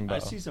Salambo. I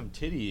see some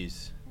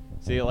titties.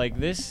 See, like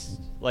this,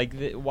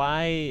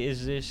 why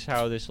is this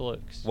how this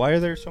looks? Why are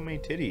there so many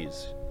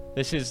titties?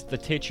 This is the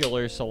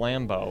titular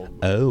Salambo.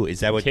 Oh,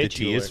 is that what the T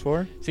Titular. is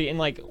for? See, and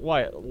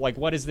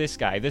what is this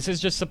guy? This is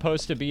just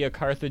supposed to be a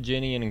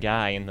Carthaginian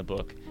guy in the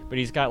book, but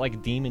he's got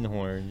like demon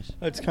horns.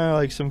 It's kind of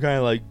like some kind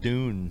of like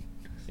Dune.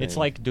 It's thing.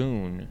 like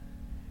Dune.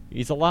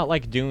 He's a lot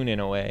like Dune in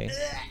a way.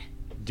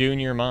 Dune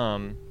your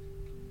mom.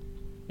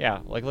 Yeah,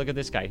 like look at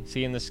this guy.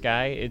 See in the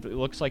sky? It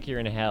looks like you're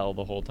in hell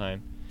the whole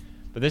time.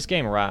 But this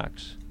game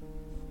rocks.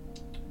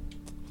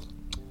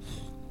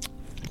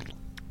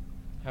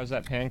 How's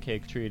that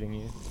pancake treating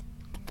you?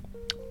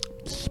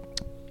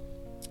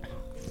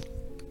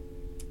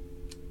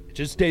 It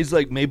just tastes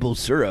like maple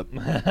syrup,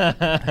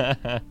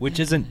 which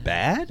isn't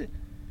bad.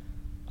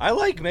 I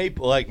like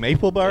maple. Like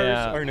maple bars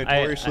Yeah, are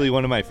notoriously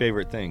one of my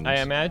favorite things. I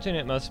imagine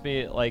it must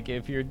be like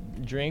if you're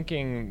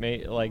drinking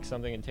like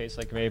something that tastes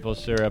like maple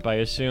syrup, I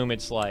assume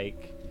it's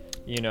like,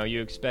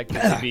 you expect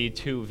it to be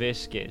too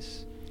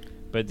viscous.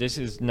 But this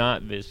is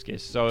not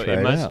viscous. So Try it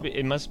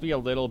it must out. be a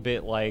little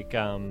bit like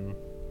in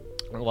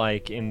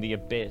The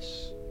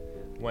Abyss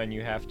when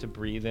you have to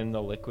breathe in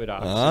the liquid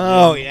oxygen.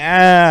 Oh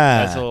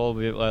yeah, That's a little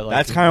bit like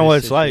That's the kinda what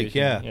Abyss it's like,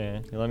 situation.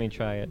 yeah. Yeah, let me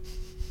try it.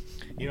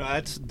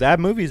 that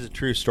movie's a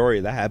true story.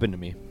 That happened to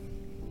me.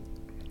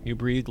 You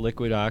breathed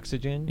liquid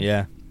oxygen?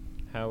 Yeah,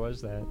 How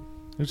was that?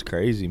 it was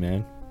crazy,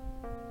 man.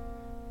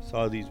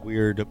 Saw these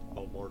weird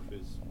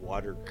amorphous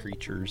water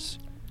creatures.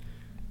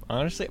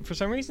 Honestly, for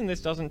some reason,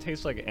 this doesn't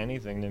taste like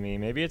anything to me.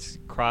 Maybe it's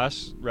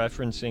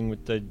cross-referencing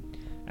with the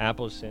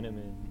apple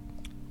cinnamon.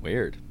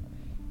 Weird.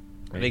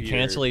 They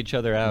cancel each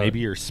other out. Maybe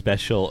your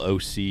special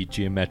OC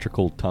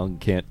geometrical tongue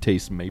can't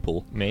taste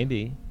maple.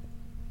 Maybe.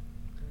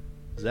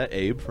 Is that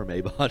Abe from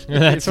Abot?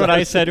 That's what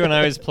I said when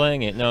I was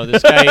playing it. No,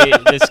 this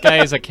guy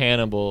is a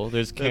cannibal.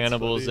 There's That's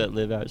cannibals funny. that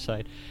live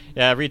outside.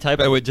 Yeah, every time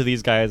I went to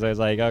these guys, I was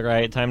like, all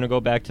right, time to go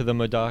back to the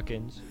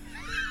Modokans.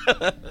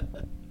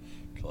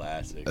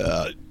 Classic.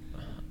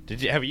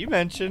 Have you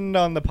mentioned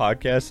on the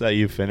podcast that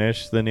you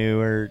finished the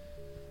newer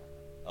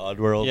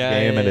Oddworld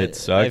game and it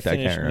sucked? I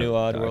finished can't New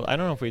remember. Oddworld. I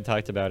don't know if we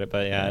talked about it,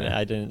 but Yeah.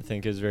 I didn't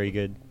think it was very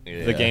good.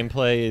 Yeah. The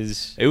gameplay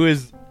is... It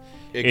was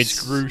It's-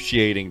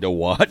 excruciating to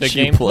watch. The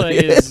you gameplay play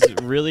is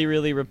it. really,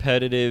 really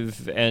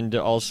repetitive and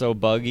also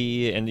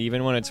buggy, and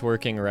even when it's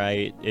working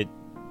right,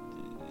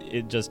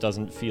 it just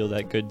doesn't feel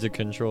that good to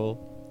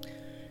control.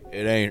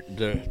 It ain't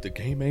the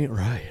game ain't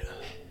right.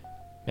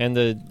 And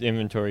the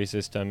inventory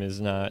system is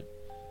not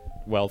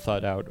well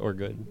thought out or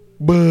good.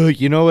 But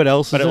you know what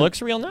else? But it isn't-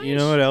 looks real nice. You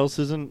know what else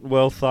isn't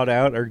well thought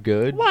out or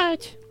good?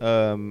 What?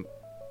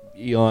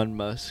 Elon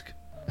Musk.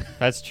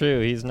 That's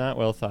true. He's not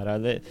well thought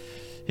out.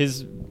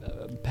 His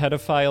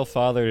pedophile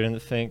father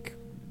didn't think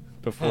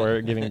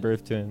before giving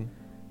birth to him.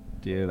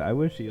 Dude, I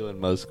wish Elon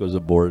Musk was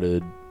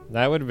aborted.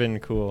 That would have been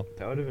cool.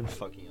 That would have been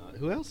fucking awesome.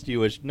 Who else do you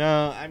wish?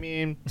 No, I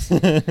mean,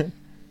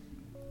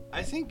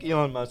 I think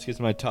Elon Musk is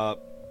my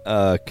top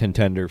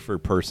contender for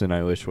person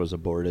I wish was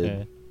aborted.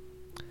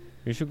 Yeah.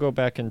 We should go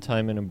back in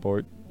time and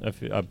abort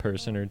a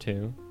person or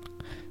two.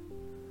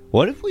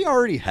 What if we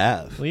already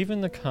have? Leave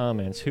in the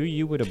comments who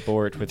you would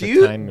abort with Do a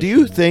you time do machine.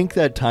 you think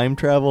that time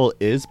travel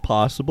is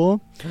possible?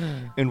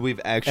 And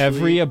we've actually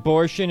Every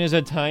abortion is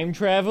a time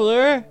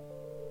traveler?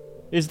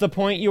 Is the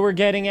point you were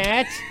getting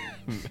at?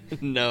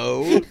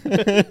 No.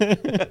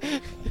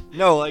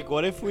 No, like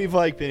what if we've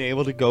like been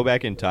able to go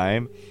back in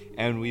time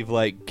and we've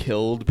like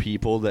killed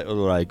people that were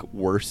like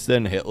worse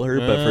than Hitler,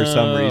 but for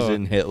some Oh.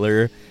 reason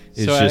Hitler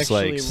is So just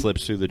actually, like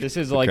slips through the This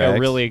is the like cracks. a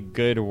really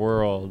good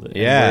world. and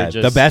yeah, we're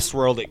the just- best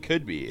world it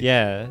could be.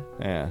 Yeah,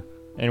 Yeah.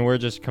 and we're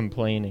just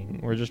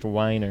complaining. We're just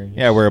whiners.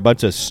 Yeah, we're a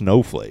bunch of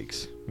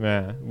snowflakes.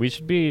 Yeah, we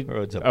should be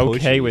Or it's a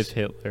okay pushies. with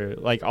Hitler.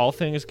 Like all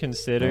things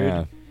considered,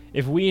 Yeah.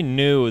 if we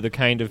knew the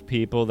kind of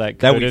people that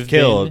That could we've have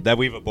killed, been, that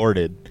we've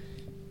aborted.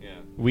 Yeah.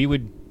 we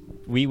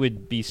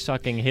would be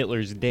sucking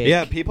Hitler's dick.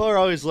 Yeah, people are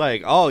always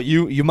like, "Oh,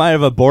 you might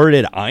have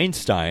aborted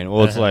Einstein."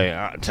 Well, it's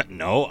Uh-huh. like,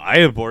 no, I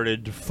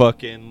aborted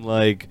fucking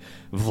like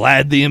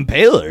Vlad the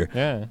Impaler.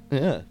 Yeah.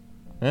 Yeah,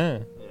 Yeah.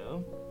 you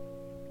know,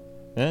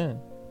 Yeah.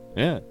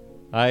 yeah.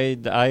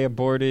 I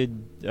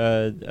aborted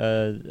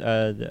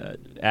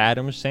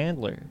Adam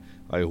Sandler.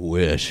 I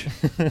wish.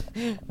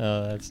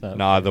 Oh, that's not.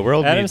 Nah, the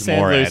world Adam needs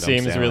more Sandler Adam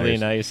seems really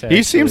Sandlers. nice.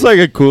 He seems actually.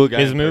 like a cool guy.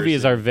 His in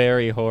movies person. are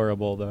very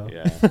horrible, though.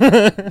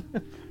 Yeah.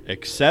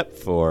 Except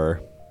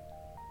for.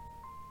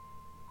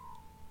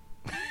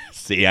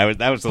 See,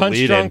 that was the Punch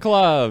lead-in. Drunk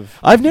Love.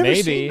 I've never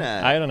Maybe. seen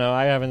that. I don't know.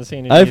 I haven't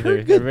seen it I've either.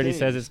 heard good Everybody things.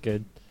 says it's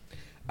good.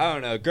 I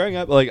don't know. Growing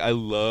up, like I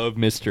love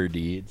Mr.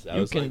 Deeds. That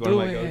You was can like one of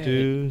my do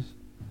it.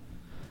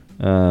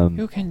 go-tos.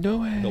 You can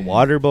do it. The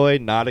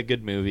Waterboy, not a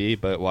good movie,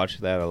 but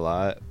watched that a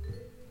lot.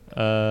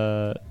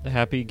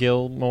 Happy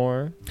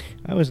Gilmore.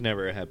 I was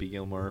never a Happy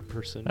Gilmore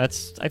person. I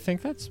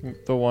think that's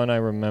the one I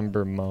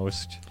remember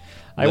most.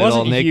 I Little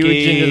wasn't huge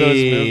Nicky. into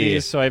those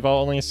movies, so I've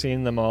only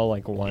seen them all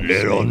like once.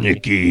 Little maybe.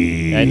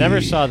 Nicky. I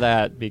never saw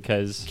that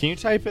because Can you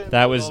type in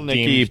That was Little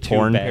Nicky deemed too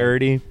porn bad.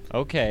 parody?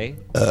 okay.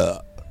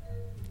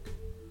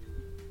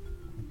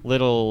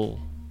 Little.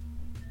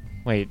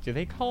 Wait, do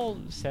they call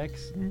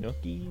sex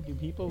nookie? Do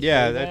people?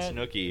 Yeah, say that's that?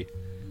 Nookie.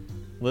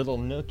 Little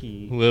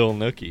nookie. Little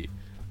Nookie.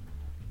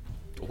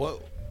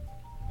 Whoa.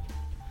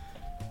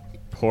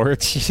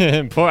 Port.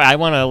 Port. I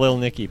want a Little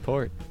Nicky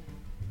port.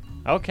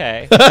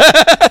 Okay.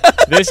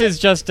 This is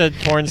just a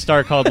porn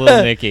star called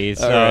Little Nicky,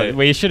 so Alright.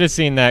 we should have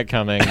seen that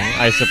coming,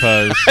 I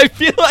suppose. I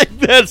feel like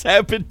that's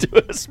happened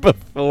to us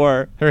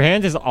before. Her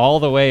hand is all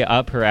the way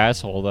up her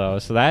asshole, though,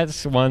 so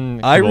that's one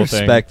cool I thing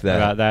respect that.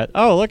 about that.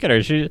 Oh, look at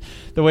her. The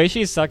way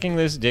she's sucking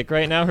this dick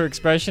right now, her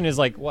expression is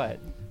like, what?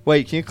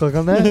 Wait, can you click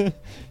on that?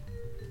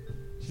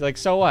 She's like,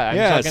 so what? I'm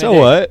Yeah, sucking a so dick.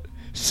 what?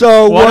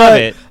 So What of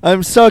what? it?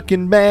 I'm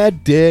sucking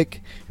mad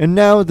dick, and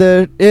now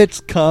that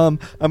it's come,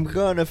 I'm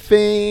gonna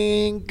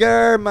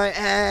finger my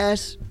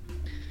ass.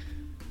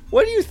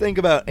 What do you think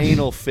about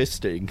anal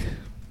fisting?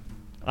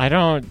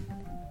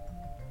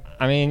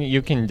 I mean,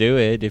 you can do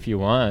it if you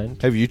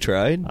want. Have you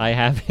tried? I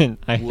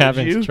haven't. I Would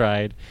haven't you?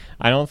 tried.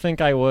 I don't think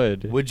I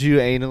would. Would you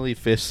anally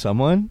fist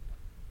someone?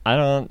 I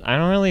don't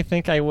really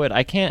think I would.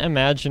 I can't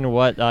imagine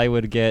what I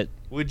would get.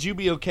 Would you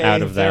be okay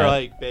Out if of they're that.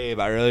 like, babe,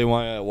 I really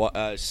want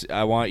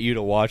I want you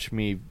to watch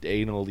me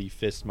anally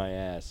fist my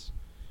ass?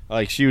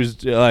 Like she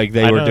was like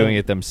they I were don't- doing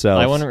it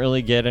themselves. I wouldn't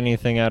really get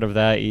anything out of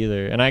that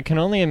either. And I can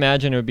only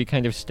imagine it would be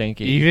kind of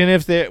stinky. even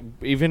if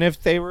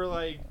they were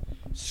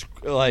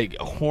like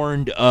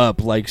horned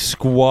up, like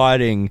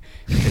squatting,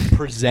 and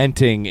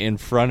presenting in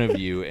front of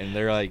you, and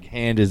their like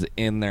hand is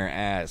in their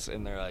ass,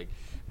 and they're like,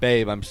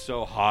 "Babe, I'm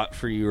so hot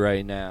for you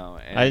right now."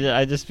 And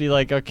I just be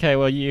like, okay,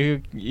 well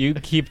you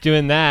keep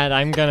doing that.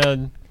 I'm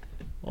gonna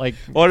like.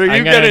 What are you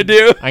I'm gonna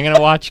do? I'm gonna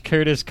watch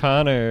Curtis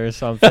Connor or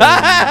something.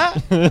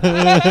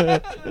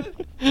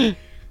 and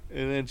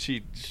then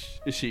she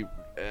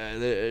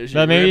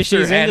But maybe rips her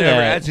she's hand into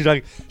over her that. ass. She's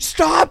like,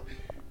 "Stop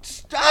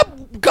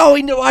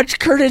going to watch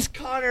Curtis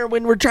Connor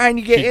when we're trying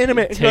to get She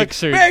intimate." And you're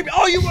takes like, her- "Babe,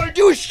 all you want to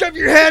do is shove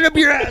your hand up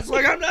your ass."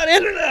 Like, I'm not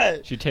into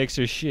that. She takes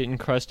her shit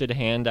encrusted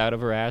hand out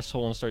of her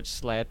asshole and starts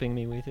slapping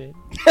me with it.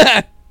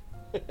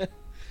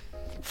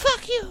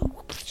 Fuck you.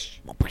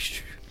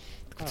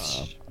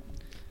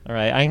 All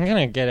right, I'm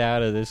gonna get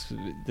out of this. We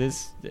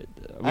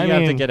I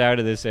have to mean- get out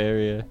of this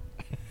area.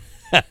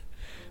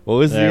 What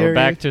was the There, we're area?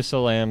 back to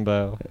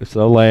Salambo. It's a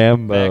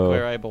Lambo. Back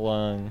where I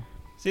belong.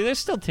 See, there's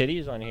still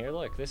titties on here.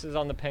 Look, this is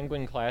on the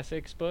Penguin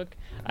Classics book.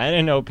 I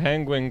didn't know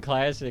Penguin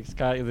Classics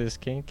got this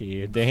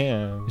kinky.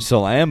 Damn.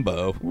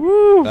 Salambo.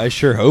 Woo! I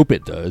sure hope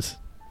it does.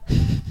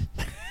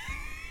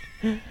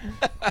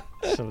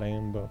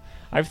 Salambo.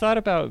 I've thought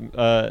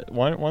about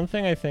one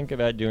thing I think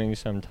about doing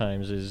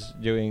sometimes is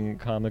doing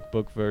comic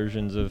book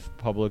versions of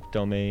public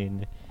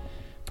domain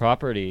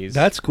properties.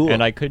 That's cool.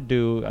 And I could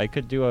do a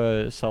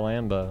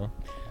Salambo.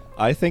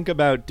 I think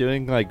about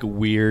doing like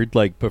weird,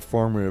 like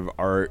performative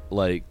art,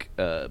 like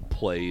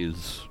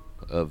plays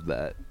of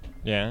that.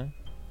 Yeah.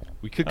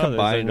 We could There's a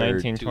combine our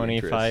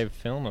 1925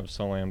 film of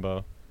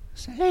Salambo.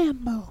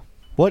 Salambo.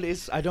 What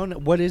is? I don't know.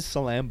 What is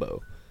Salambo?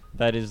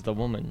 That is the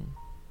woman.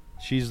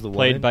 She's the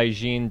Played woman? by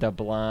Jean de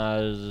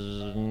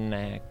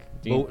Blasnac.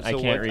 I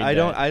can't read I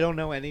that. I don't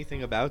know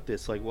anything about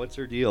this. Like, what's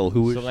her deal?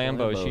 Who is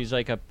Salambo? She's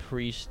like a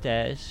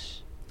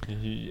priestess.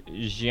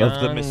 Jean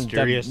Of the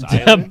mysterious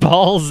de island?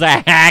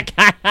 Balzac.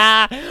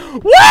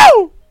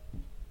 Woo!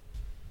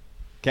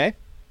 Okay.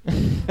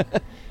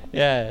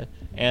 Yeah,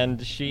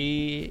 and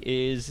she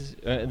is.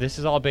 This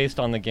is all based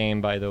on the game,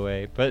 by the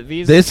way. But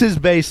these. This is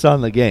based on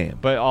the game.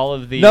 But all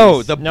of these.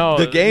 No,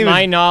 the game.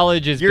 My is,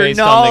 knowledge is your based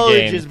on the knowledge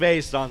game. is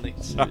based on the.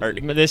 Sorry.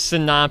 This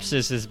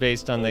synopsis is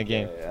based on the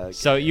game. Okay.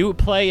 So you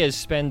play as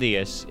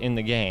Spendius in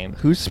the game.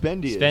 Who's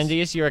Spendius?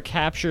 Spendius, you're a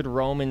captured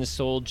Roman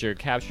soldier,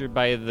 captured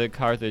by the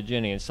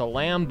Carthaginians.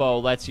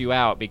 Salambo lets you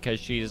out because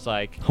she's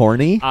like,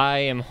 Horny. I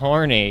am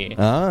horny.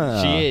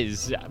 Ah. She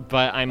is,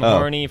 but I'm Oh.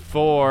 horny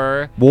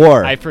for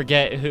War. I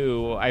forget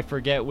who. I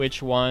forget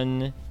which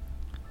one.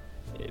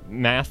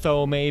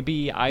 Matho,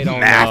 maybe? I don't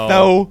know.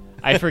 Matho?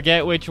 I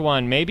forget which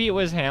one. Maybe it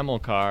was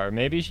Hamilcar.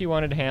 Maybe she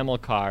wanted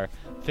Hamilcar.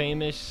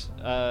 Famous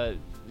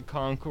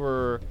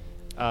conqueror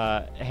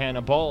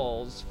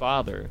Hannibal's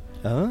father.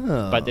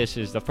 Oh. But this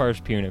is the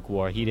first Punic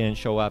War. He didn't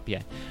show up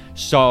yet.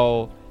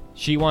 So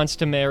she wants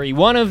to marry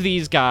one of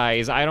these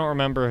guys. I don't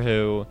remember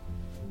who.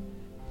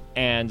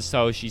 And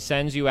so she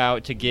sends you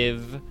out to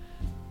give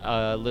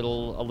a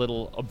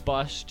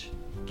bust.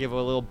 Give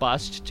a little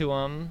bust to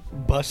him.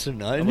 Bust a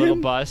nut A in little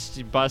him? bust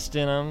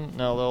in him.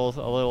 A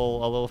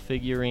little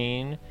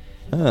figurine.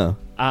 Oh.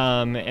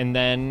 And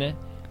then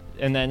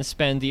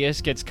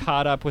Spendius gets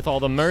caught up with all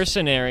the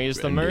mercenaries.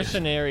 The Spendius.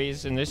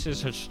 mercenaries, and this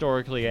is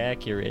historically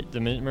accurate, the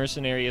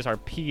mercenaries are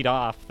peed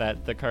off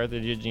that the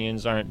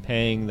Carthaginians aren't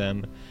paying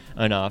them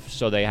enough,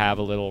 so they have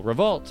a little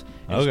revolt.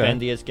 And Okay.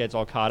 Spendius gets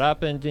all caught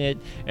up in it,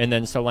 and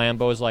then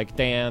Salambo's like,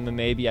 damn,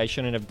 maybe I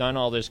shouldn't have done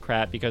all this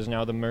crap because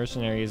now the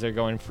mercenaries are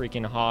going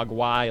freaking hog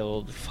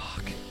wild.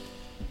 Fuck.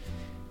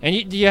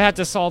 And you have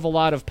to solve a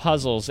lot of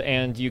puzzles,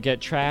 and you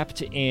get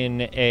trapped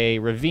in a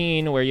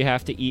ravine where you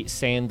have to eat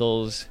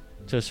sandals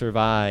to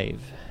survive.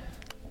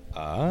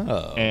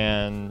 Oh.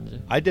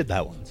 And I did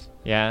that once.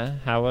 yeah,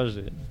 how was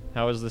it?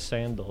 How was the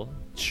sandal?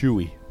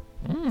 Chewy.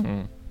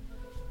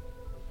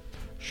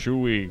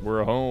 Shooey,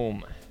 we're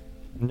home.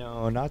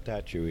 No, not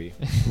that chewy.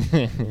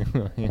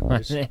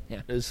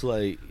 It's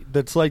like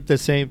that's like the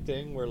same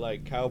thing where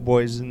like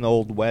cowboys in the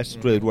old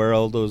west would wear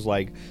all those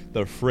like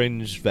the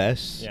fringed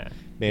vests Yeah.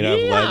 made out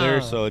of Yeah.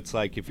 leather. So it's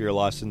like if you're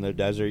lost in the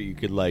desert, you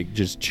could like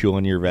just chew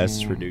on your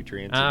vests for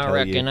nutrients. I until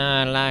reckon you,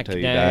 I'd like to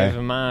until you have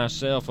die.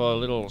 myself a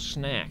little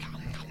snack.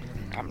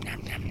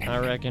 I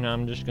reckon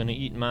I'm just gonna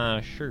eat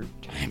my shirt.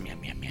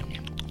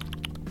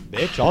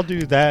 Bitch, I'll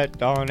do that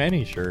on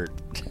any shirt.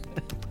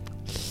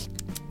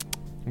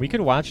 We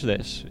could watch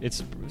this.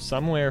 It's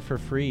somewhere for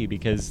free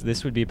because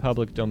this would be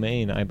public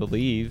domain, I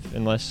believe,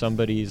 unless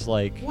somebody's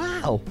like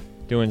Wow.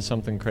 doing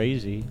something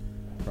crazy.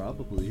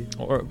 Probably.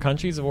 Or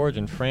countries of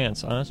origin: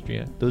 France,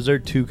 Austria. Those are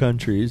two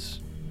countries.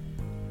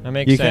 That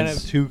makes You can't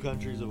sense. have two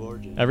countries of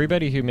origin.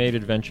 Everybody who made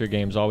adventure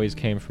games always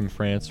came from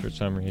France for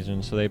some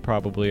reason, so they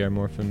probably are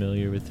more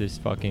familiar with this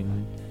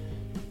fucking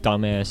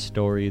dumbass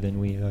story than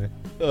we are.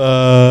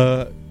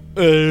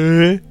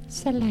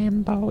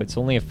 Salambo. It's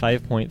only a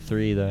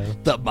 5.3 though.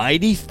 The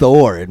Mighty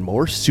Thor and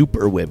more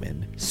super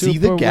women. See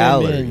the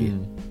gallery.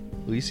 Superwomen.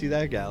 Will you see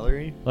that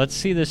gallery? Let's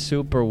see the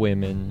super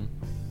women.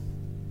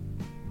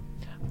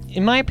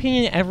 In my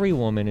opinion, every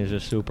woman is a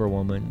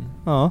superwoman.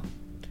 Huh?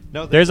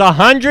 No, There's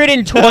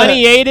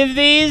 128 of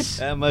these?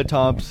 Emma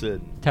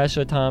Thompson.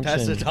 Tessa Thompson.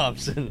 Tessa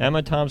Thompson.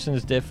 Emma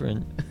Thompson's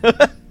different.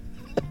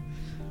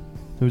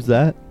 Who's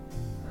that?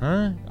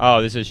 Huh?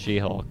 Oh, this is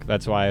She-Hulk.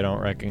 That's why I don't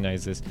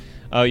recognize this.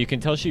 Oh, you can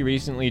tell she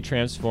recently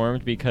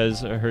transformed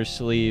because her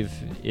sleeve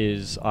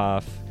is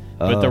off.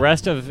 But the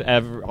rest of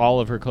all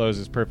of her clothes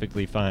is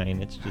perfectly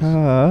fine. It's just...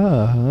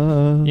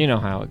 You know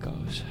how it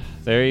goes.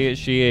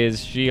 She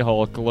is,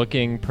 She-Hulk,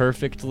 looking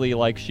perfectly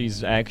like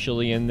she's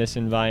actually in this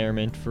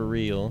environment for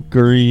real.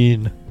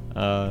 Green.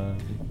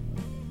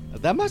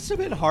 That must have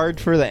been hard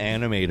for the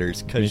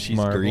animators because Miss she's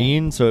Marvel.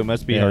 green, so it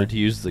must be Yeah. hard to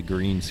use the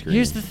green screen.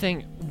 Here's the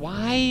thing.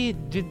 Why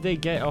did they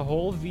get a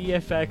whole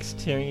VFX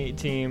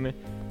team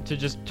to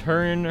just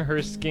turn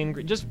her skin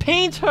green? Just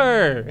paint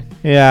her!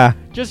 Yeah.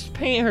 Just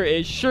paint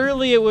her.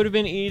 Surely it would have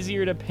been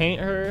easier to paint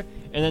her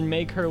and then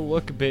make her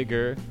look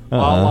bigger, a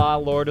la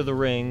Lord of the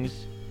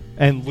Rings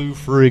And Lou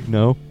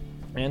Ferrigno.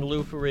 and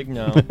Lou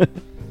Ferrigno,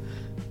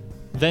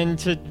 than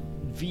to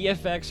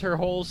VFX her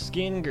whole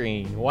skin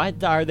green.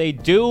 What are they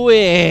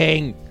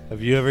doing?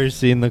 Have you ever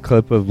seen the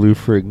clip of Lou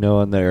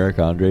Ferrigno on the Eric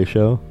Andre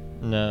show?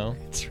 No.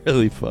 It's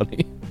really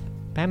funny.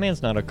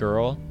 Batman's not a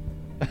girl.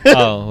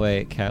 Oh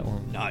wait,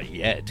 Catwoman. Not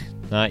yet.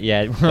 Not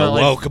yet. The Well,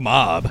 woke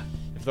mob.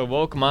 if the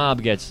woke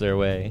mob gets their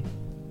way,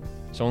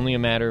 it's only a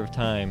matter of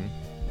time.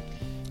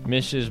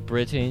 Mrs.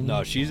 Britain.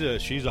 No, she's a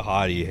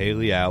hottie.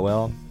 Haley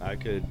Atwell. I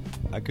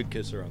could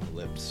kiss her on the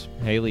lips.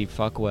 Haley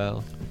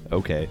Fuckwell.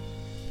 Okay.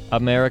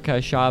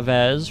 America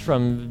Chavez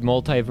from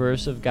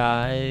Multiverse of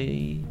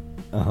Guy.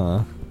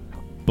 Uh-huh.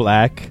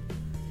 Black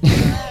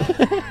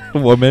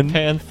woman.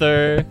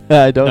 Panther.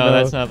 I don't No, know.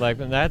 that's not Black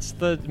Panther. That's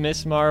the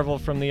Miss Marvel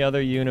from the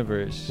other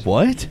universe.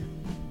 What?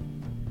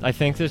 I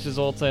think this is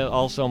also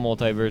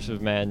Multiverse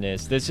of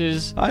Madness. This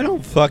is I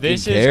don't fucking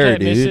this care, is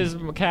dude. this is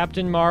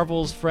Captain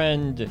Marvel's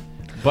friend.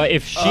 But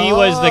if she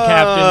was the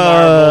Captain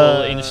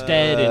Marvel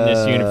instead in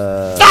this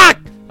universe, fuck!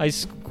 I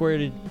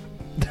squirted.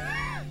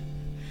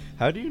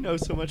 How do you know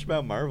so much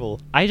about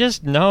Marvel? I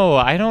just know.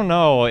 I don't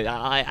know.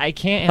 I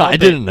can't help I it.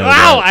 didn't know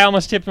Wow! that. I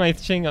almost tipped my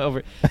thing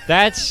over.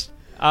 That's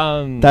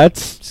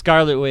That's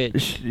Scarlet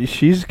Witch.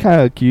 she's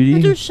kind of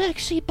cutie.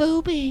 Sexy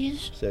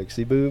boobies.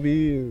 Sexy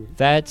booby.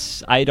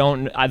 That's I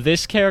don't.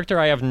 This character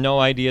I have no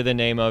idea the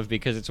name of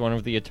because it's one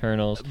of the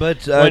Eternals.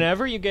 But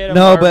Whenever you get a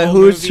no, Marvel but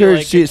who's movie her?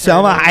 like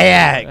Salma Eternals-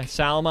 Hayek.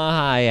 Salma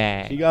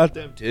Hayek. She got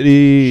them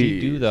titties. She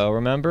do though.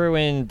 Remember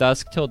when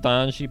Dusk Till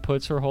Dawn she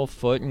puts her whole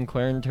foot in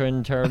Quentin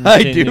Tarantino's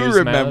I do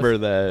remember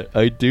mouth? that.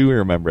 I do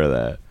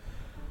remember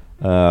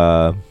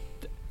that.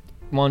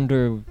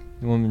 Wonder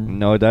Woman.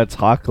 No, that's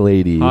Hawk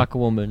Lady. Hawk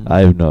Woman. I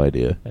have no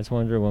idea. That's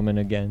Wonder Woman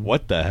again.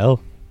 What the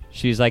hell?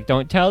 She's like,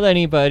 don't tell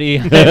anybody.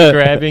 I'm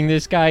grabbing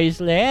this guy's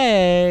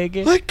leg.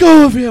 Let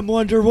go of him,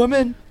 Wonder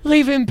Woman.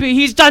 Leave him be.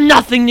 He's done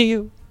nothing to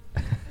you.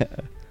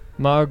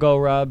 Margot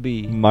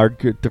Robbie.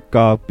 Margaret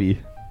Copy.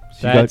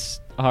 She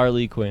That's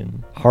Harley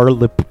Quinn. got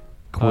Harlot Quip.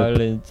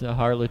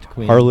 Harlot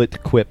Quinn.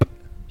 Harlot Quip.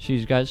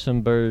 She's got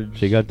some birds.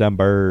 She got them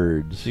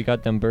birds. She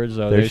got them birds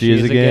though. there she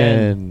is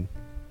again.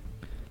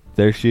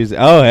 There she is.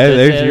 Oh, hey,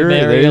 there's your.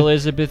 Mary There,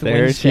 Elizabeth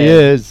there Winstead. she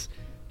is.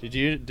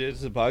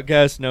 Does the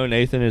podcast know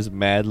Nathan is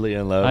madly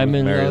in love I'm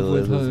with in Mary love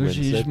with Elizabeth her.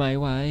 She's Winstead? my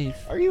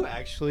wife. Are you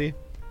actually?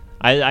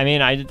 I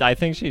mean, I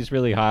think she's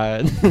really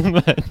hot.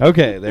 But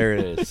Okay, there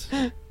it is.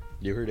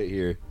 You heard it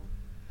here.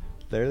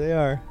 There they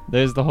are.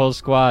 there's the whole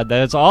squad.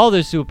 That's all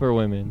the super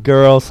women.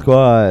 Girl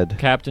Squad.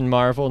 Captain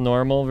Marvel,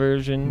 normal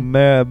version.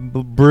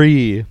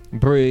 Bree.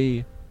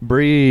 Brie.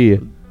 Bree.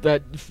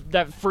 That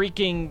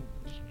freaking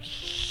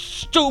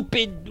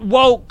stupid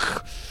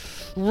woke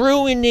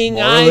ruining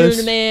Moralist.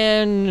 Iron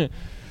Man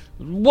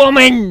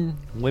woman.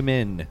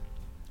 Women.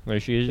 There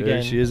she is There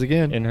again. she is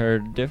again. In her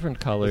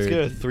different color. Let's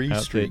get a 3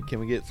 outfit. streak. Can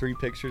we get 3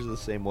 pictures of the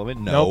same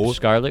woman? No. Nope.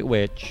 Scarlet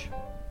Witch.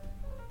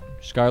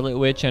 Scarlet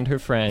Witch and her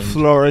friend.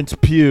 Florence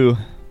Pugh.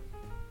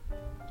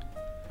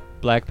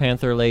 Black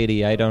Panther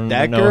lady. I don't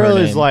That know girl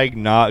her is name. like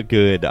not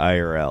good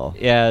IRL.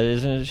 Yeah,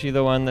 isn't she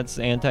the one that's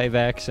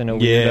anti-vax and a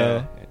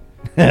Yeah.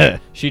 weirdo?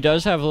 She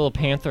does have little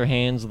panther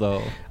hands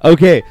though.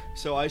 Okay,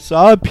 so I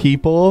saw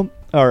people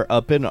are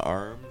up in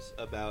arms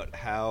about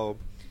how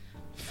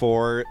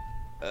for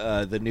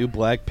the new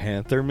Black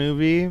Panther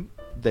movie,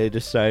 they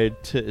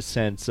decided to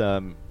since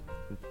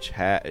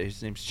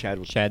his name's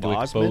Chadwick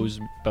Boseman.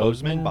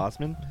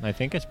 Boseman, I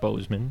think it's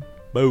Boseman.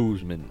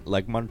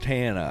 like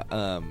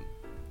Montana.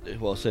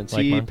 Well, since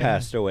Like he Montana?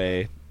 passed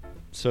away,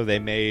 so they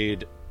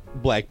made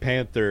Black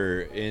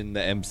Panther in the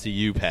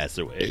MCU pass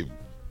away,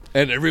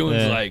 and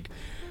everyone's Yeah. like,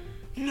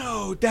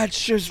 "No,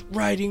 that's just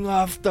writing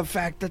off the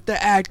fact that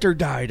the actor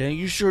died, and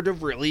you should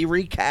have really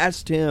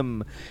recast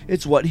him.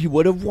 It's what he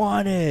would have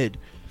wanted."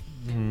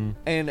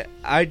 And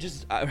I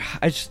just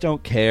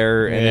don't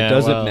care, and Yeah, it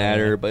doesn't well,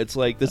 matter. But it's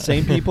like the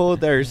same people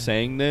that are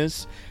saying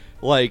this,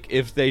 like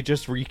if they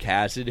just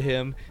recasted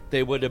him,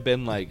 they would have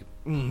been like,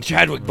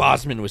 Chadwick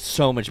Boseman was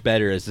so much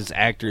better as this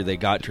actor they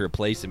got to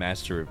replace him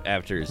after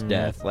his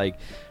death. Like,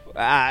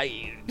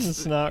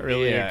 It's not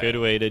really Yeah. a good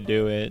way to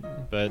do it,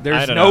 but there's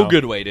I don't no know.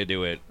 good way to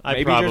do it. I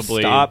Maybe just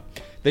probably- stop.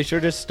 They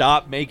should just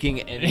stop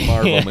making any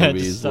Marvel Yeah, just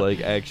movies. stop.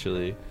 Like,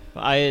 actually,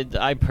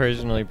 I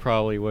personally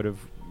probably would have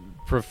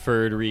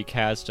preferred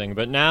recasting,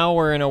 but now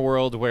we're in a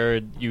world where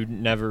you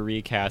never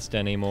recast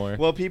anymore.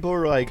 well, people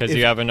were like, Because if-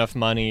 you have enough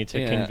money to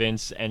Yeah.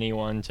 convince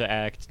anyone to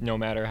act, no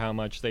matter how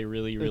much they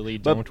really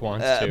don't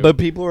want to. But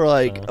people were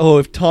like, So- "Oh,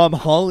 if Tom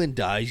Holland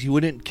dies, you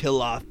wouldn't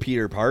kill off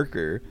Peter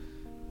Parker."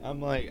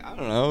 I'm like, I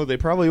don't know. They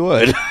probably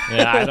would.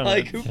 Yeah, I don't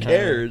like, know. who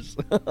cares?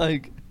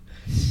 like,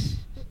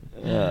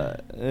 I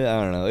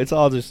don't know. It's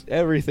all just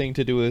everything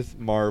to do with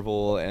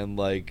Marvel and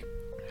like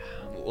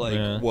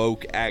Yeah.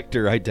 woke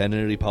actor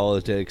identity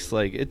politics.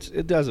 Like,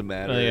 it doesn't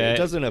matter. Yeah, It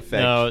doesn't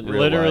affect. No, real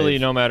literally,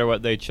 life. no matter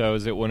what they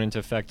chose, it wouldn't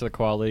affect the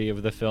quality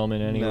of the film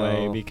in any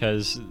way No.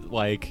 because,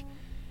 like,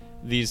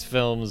 these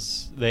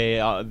films they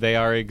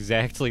are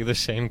exactly the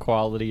same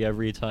quality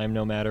every time,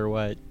 no matter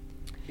what.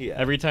 Yeah.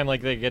 Every time,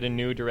 like, they get a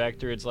new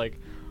director, it's like,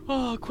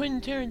 oh,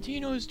 Quentin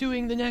Tarantino's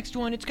doing the next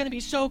one. It's gonna be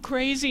so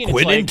crazy. And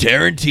Quentin it's like,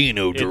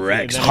 Tarantino it-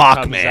 directs and then it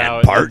comes Hawkman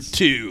out, Part it's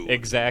 2.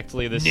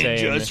 exactly the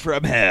Ninjas same.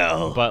 from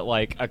Hell. But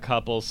like a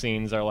couple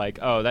scenes are like,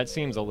 oh, that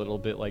seems a little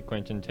bit like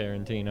Quentin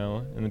Tarantino,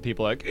 and then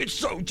people are like, it's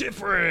so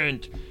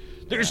different.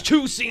 There's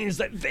two scenes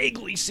that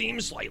vaguely seem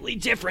slightly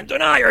different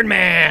than Iron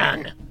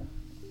Man.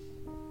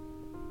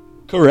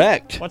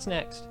 Correct. What's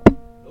next?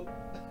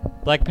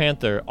 Black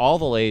Panther, all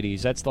the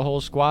ladies, that's the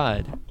whole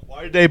squad.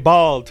 Why are they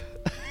bald?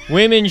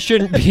 Women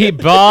shouldn't be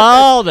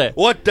bald.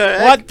 What the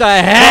heck? What the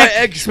heck?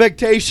 My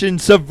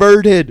expectations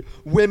subverted.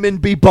 Women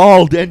be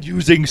bald and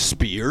using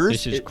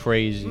spears. This is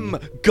crazy.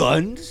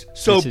 Guns?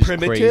 So This is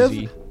primitive?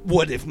 crazy.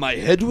 What if my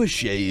head was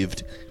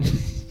shaved?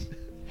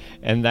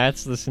 And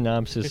that's the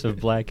synopsis of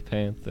Black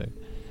Panther.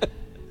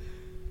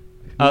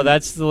 Oh,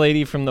 that's the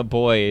lady from The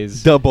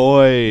Boys. The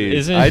boys.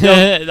 Isn't I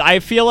don't. I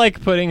feel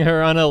like putting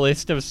her on a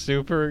list of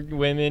super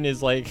women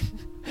is like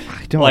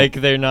I don't. like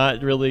they're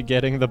not really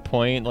getting the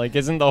point. Like,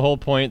 isn't the whole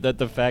point that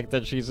the fact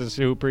that she's a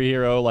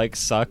superhero like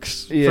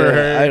sucks Yeah, for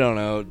her? I don't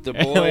know. The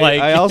boy.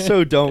 Like- I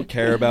also don't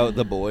care about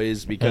the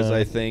boys because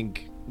I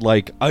think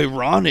like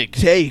ironic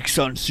takes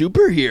on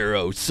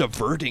superheroes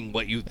subverting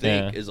what you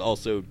think Yeah. is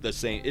also the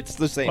same. It's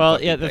the same. Well,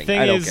 fucking yeah, the thing. thing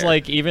I don't is, care.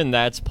 like, even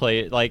that's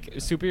played. Like,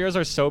 superheroes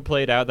are so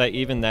played out that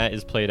even that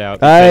is played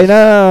out. I because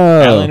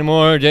know. Alan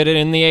Moore did it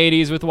in the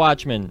 '80s with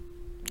Watchmen.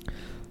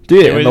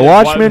 Dude, It and was- the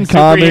Watchmen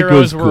comic superheroes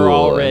was were cool.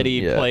 already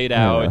Yeah. played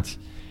Yeah. out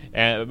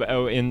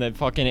in the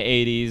fucking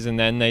 '80s, and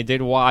then they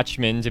did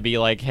Watchmen to be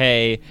like,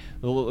 hey,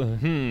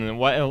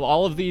 what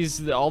all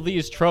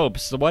these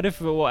tropes? What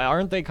if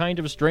aren't they kind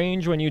of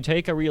strange when you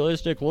take a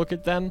realistic look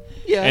at them?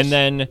 Yes. And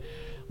then,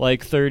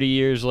 like 30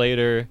 years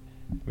later,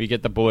 we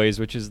get The Boys,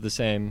 which is the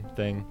same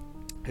thing.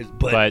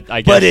 But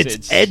I guess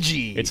it's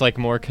edgy. It's like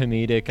more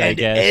comedic, I And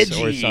guess,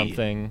 or edgy.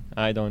 something.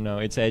 I don't know.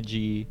 It's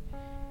edgy.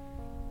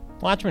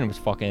 Watchmen was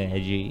fucking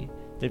edgy.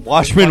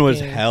 Watchmen was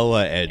fucking-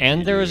 hella edgy.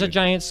 And there was a dude.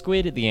 giant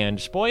squid at the end.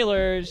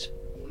 Spoilers.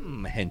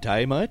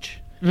 Hentai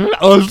much?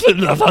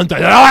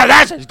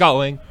 That's it's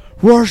going.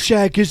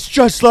 Rorschach is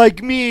just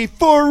like me,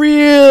 for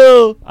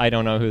real. I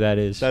don't know who that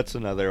is. That's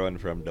another one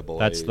from The Boys.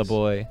 That's the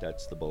boy.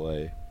 That's the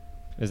boy.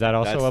 Is that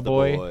also That's a the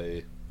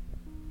boy?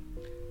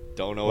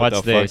 Don't know What's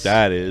what the this? fuck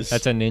that is.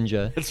 That's a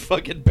ninja. It's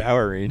fucking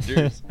Power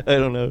Rangers. I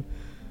don't know.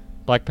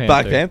 Black Panther.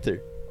 Black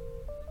Panther.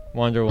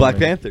 Wonder Woman. Black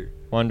Panther.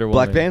 Wonder Woman.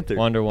 Black Panther.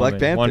 Wonder Woman. Black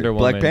Panther. Wonder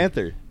Woman. Black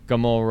Panther.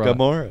 Gamora.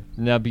 Gamora.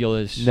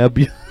 Nebulous.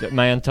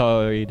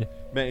 Mantoid.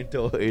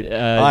 Mantoid.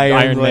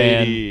 Iron Man.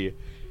 Lady.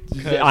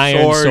 The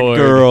Iron Sword.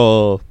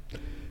 Girl.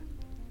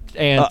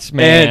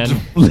 Ant-Man.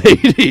 Ant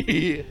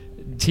Lady.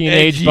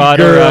 Teenage Edgy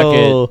Bottle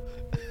Girl.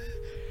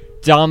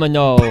 Rocket.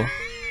 Domino.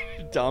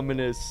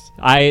 Dominus.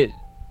 Wonder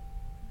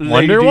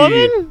Lady.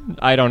 Woman?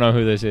 I don't know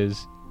who this is.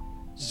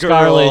 Girl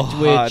Scarlet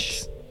hot.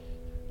 Witch.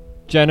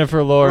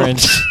 Jennifer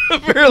Lawrence.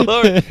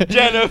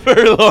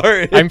 Jennifer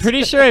Lawrence. I'm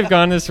pretty sure I've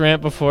gone this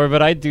rant before,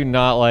 but I do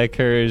not like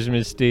her as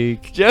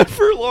Mystique.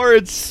 Jennifer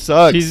Lawrence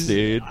sucks,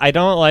 dude. I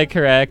don't like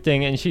her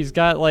acting, and she's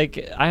got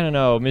like I don't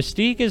know.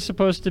 Mystique is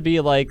supposed to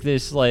be like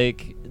this,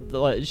 like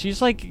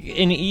she's like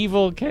an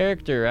evil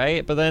character,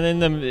 right? But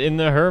then in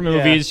her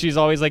movies, she's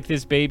always like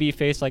this baby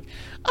face, like,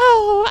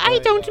 oh, I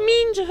don't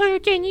mean to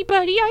hurt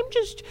anybody. I'm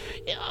just,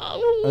 Yeah,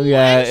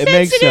 I'm it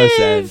makes no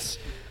sensitive." sense.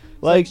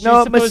 Like, She's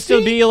no, supposed to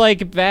Mystique- be like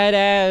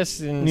badass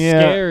and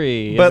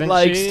scary, but isn't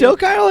like she? still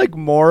kind of like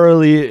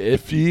morally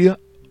iffy,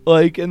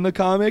 like in the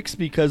comics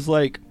because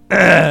like,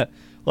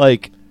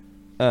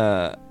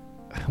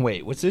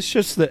 wait, was this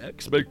just the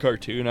X-Men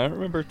cartoon? I don't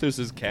remember if this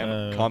is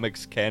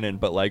comics canon,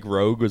 but like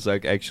Rogue was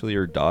like actually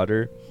her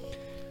daughter,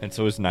 and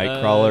so was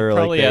Nightcrawler.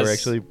 Probably like they has were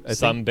actually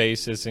some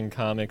basis in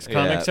comics. Yeah.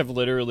 Comics have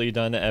literally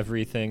done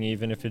everything,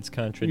 even if it's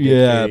contradictory.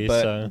 Yeah,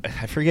 but so.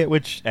 I forget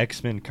which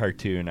X-Men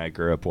cartoon I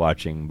grew up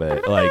watching,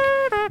 but like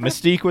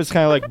Mystique was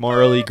kind of like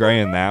morally gray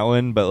in that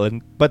one,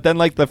 but then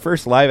like the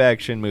first live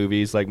action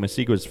movies, like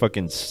Mystique was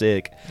fucking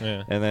sick,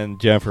 Yeah. and then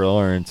Jennifer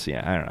Lawrence,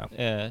 yeah, I don't know.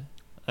 Yeah,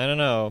 I don't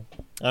know.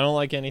 I don't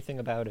like anything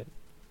about it.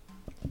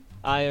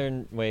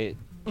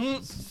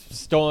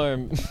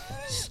 Storm.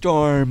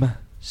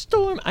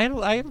 Storm.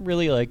 I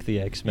really like the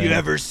X-Men. You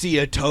ever see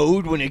a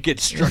toad when it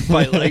gets struck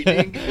by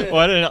lightning?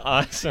 What an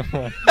awesome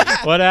one.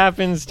 What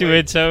happens to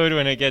a toad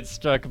when it gets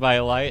struck by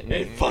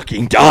lightning? It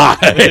fucking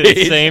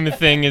dies. Same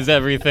thing as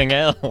everything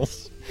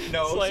else.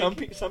 No, It's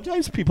like-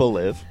 sometimes people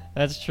live,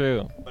 That's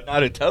true. but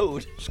not a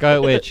toad.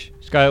 Scarlet Witch.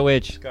 Scarlet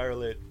Witch.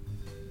 Scarlet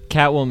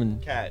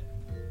Catwoman. cat.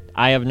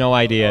 I have no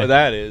idea. Oh,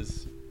 that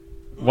is.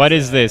 What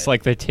is this?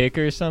 Like the Tick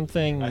or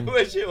something? I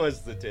wish it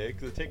was the Tick.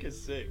 The Tick is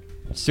sick.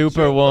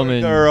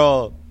 Superwoman.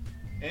 Girl.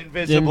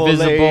 Invisible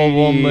Invisible Lady.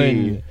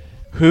 Woman.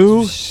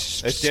 Who?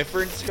 A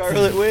different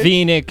Scarlet Witch?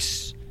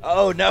 Phoenix.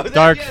 Oh, no.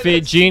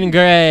 Jean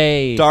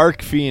Grey.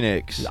 Dark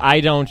Phoenix. I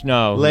don't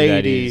know who that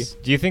Lady. is.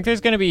 Do you think there's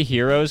going to be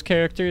heroes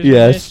characters? in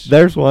Yes, this?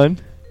 there's one.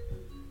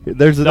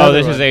 There's No, another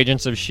this one. is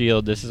Agents of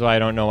S.H.I.E.L.D. This is why I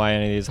don't know why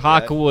any of these.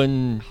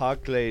 Hawkwoman.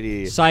 Hawk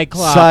Lady.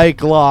 Cyclops.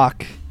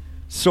 Cyclock.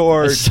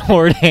 Sword.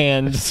 Sword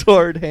Hand.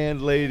 Sword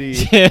Hand Lady.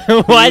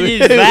 What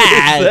is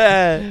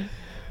that?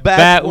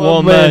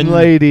 Batwoman Batwoman.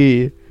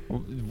 Lady.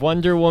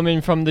 Wonder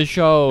Woman from the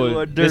show.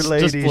 Wonder This just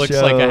Lady looks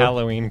show. like a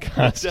Halloween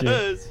costume.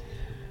 Does.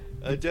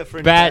 A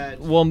different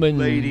Batwoman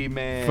Lady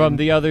Man. from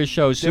the other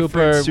show.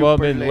 Different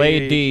Superwoman super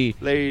Lady.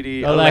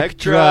 Lady.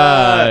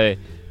 Electra.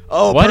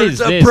 Oh, What Birds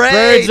is of this? Prey,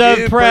 Birds of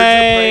dude.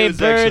 Prey. was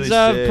Birds actually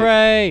of sick.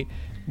 Prey.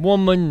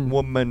 Woman.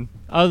 Woman.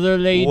 Other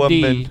lady.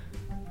 Woman.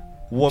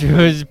 Woman.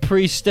 Was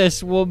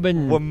priestess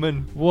woman.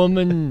 Woman.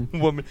 Woman.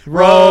 Woman.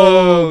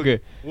 Rogue.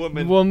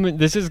 Woman. Woman.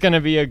 This is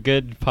gonna be a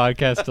good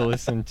podcast to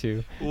listen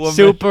to. Woman.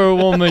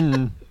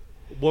 Superwoman.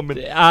 Woman.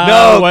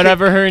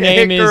 Whatever her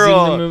name is in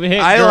Girl. the movie.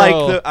 Hit I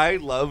Girl. like I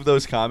love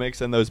those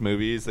comics and those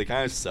movies. They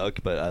kind of suck,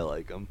 but I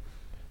like them.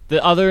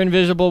 The other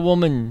invisible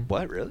woman.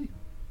 What, really?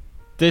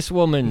 This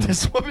woman.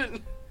 This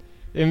woman.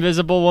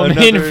 Invisible woman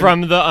Another-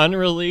 from the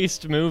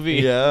unreleased movie.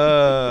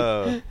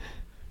 Yeah.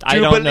 I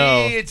don't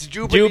know. It's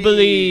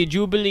Jubilee.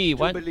 Jubilee.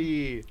 What?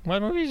 Jubilee.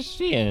 What movie is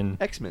she in?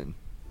 X-Men.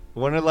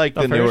 One of like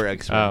The the newer first-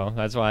 X-Men. Oh,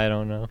 that's why I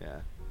don't know. Yeah.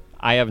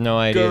 I have no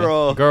idea.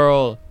 Girl.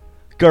 Girl.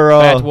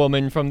 Girl.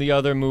 Batwoman from the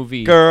other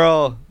movie.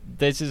 Girl.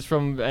 This is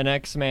from an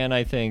X-Man,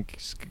 I think.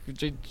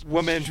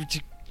 Woman.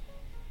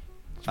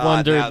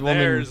 Wonder now Woman.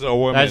 there's a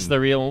woman. That's the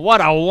real one.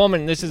 What a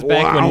woman! This is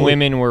back when Wow.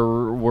 women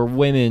were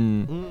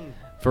women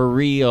for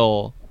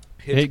real.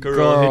 Hit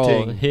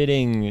girl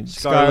hitting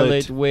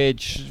Scarlet. Scarlet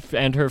Witch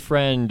and her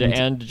friend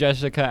and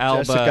Jessica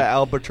Alba Jessica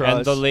Albatross.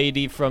 and the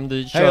lady from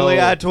the show. Haley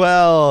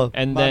Atwell.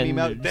 And Mommy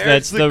then There's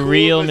that's the cool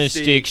real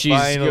Mystique, Mystique.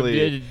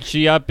 finally.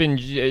 She up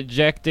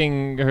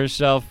injecting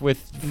herself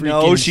with freaking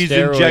No, she's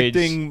steroids.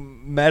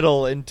 injecting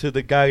metal into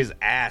the guy's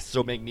ass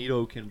so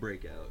Magneto can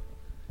break out.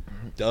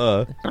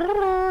 Duh.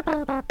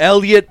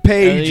 Elliot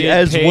Page Elliot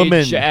as Page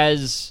woman.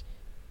 as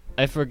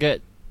I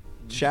forget.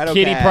 Shadow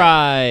Kitty Cat.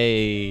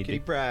 Pride. Kitty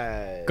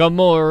Pride.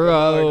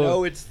 Gamora.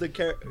 No, it's the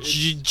character.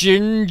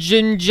 Jin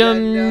Jin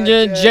Jum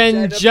Jennifer,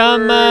 Jen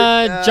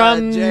Jumma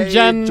Jum Jade,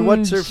 Jum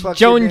what's her fucking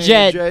Joan name?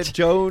 Jet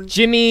Joan.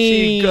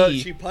 Jimmy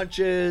She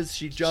punches.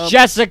 She jumps.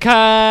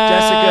 Jessica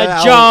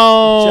Jessica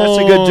Jones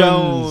Jessica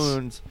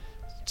Jones.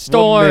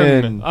 Storm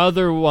Woman.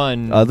 other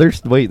one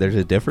Others. Wait, there's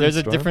a different.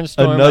 there's a different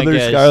Storm Another I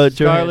guess. Scarlet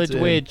Scarlet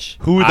Johansson. Witch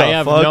Who the I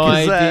have fuck no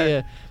is that?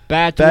 idea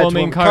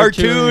Batwoman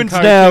Cartoons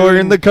now, we're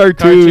in the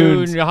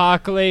cartoons. Cartoon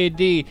Hawk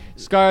Lady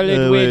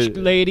Scarlet Witch wait.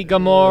 Lady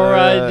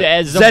Gamora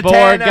as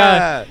Zaborga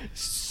Zatanna.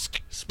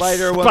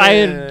 Spider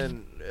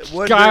Woman.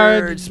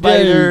 Scar-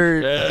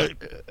 Spider.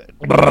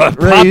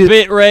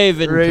 Puppet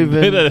Raven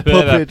Raven.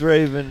 Puppet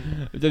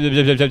Raven. Women.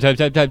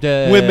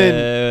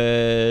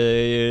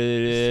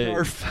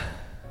 Snarf.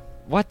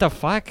 What the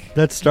fuck?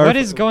 That's Starf. What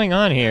is going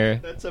on here?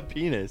 That's a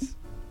penis.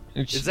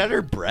 Is that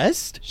her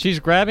breast? She's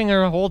grabbing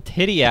her whole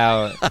titty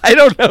out. I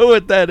don't know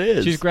what that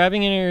is. She's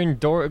grabbing in her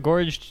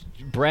engorged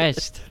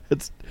breast.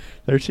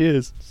 There she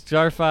is.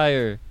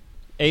 Starfire.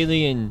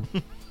 Alien.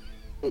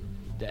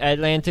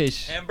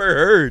 Atlantis. Amber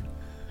Heard.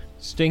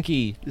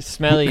 Stinky.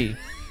 Smelly.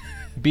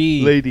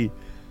 Bee. Lady.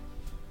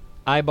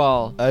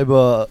 Eyeball.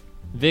 I'm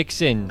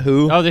Vixen.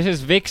 Who? Oh, this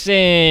is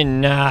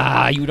Vixen.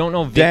 Ah, you don't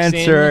know Vixen?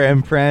 Dancer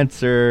and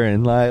Prancer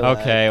and Lilac.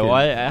 Okay, and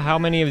what? How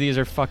many of these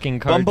are fucking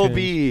cartoons?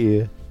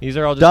 Bumblebee. These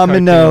are all just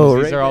Domino,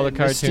 cartoons. These are all the Raven,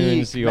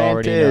 cartoons Mystique, you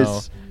already know.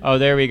 Mantis. Oh,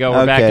 there we go.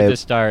 We're back Okay. at the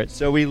start.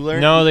 So we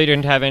learned. No, they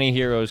didn't have any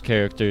heroes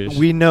characters.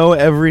 We know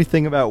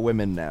everything about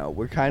women now.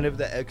 We're kind of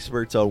the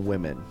experts on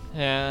women.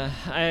 Yeah,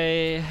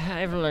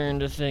 I've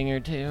learned a thing or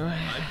two.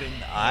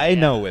 I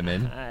know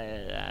women.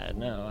 I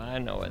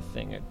know a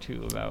thing or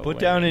two about Put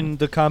women. down in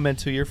the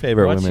comments who your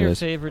favorite What's woman your is.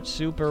 favorite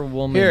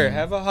superwoman? Here,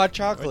 have a hot What's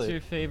chocolate. your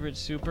favorite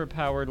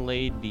superpowered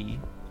lady?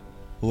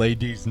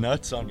 Ladies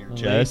nuts on your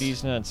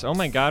Ladies nuts. Oh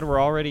my god,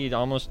 we're already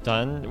almost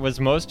done.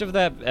 Was most of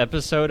that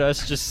episode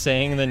us just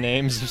saying the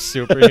names of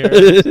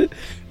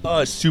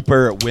superheroes?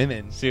 Super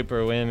women.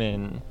 Super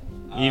women.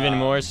 Even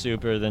more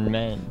super than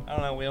men. I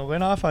don't know. We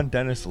went off on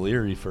Dennis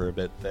Leary for a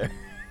bit there.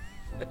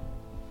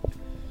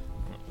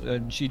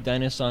 She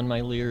Dennis on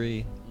my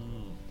Leary.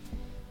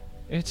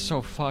 It's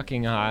so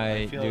fucking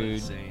high, dude.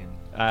 insane.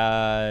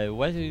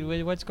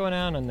 What's going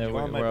on in the You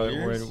want my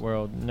beers?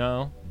 world?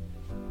 No.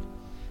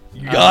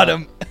 You got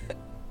him.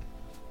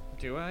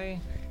 Do I?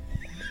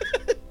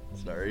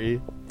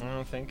 Sorry. I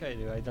don't think I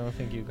do. I don't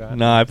think you got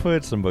No, I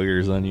put some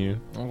boogers on you.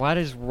 it. What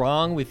is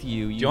wrong with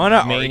you? Do you want to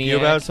argue maniac?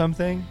 about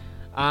something?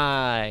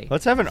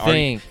 Let's have an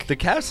argument. think The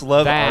cast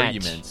love that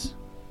arguments.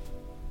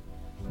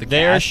 The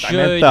there cast? I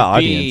meant should the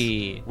audience.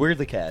 be We're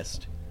the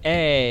cast.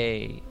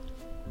 a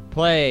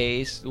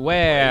place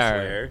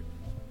where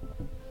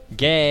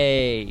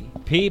gay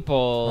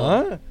people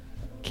Huh?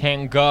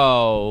 can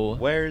go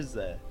Where is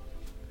that?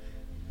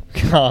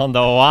 on the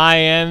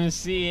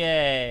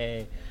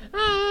YMCA.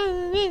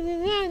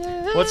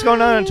 What's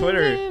going on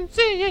Twitter?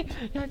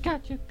 I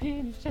got your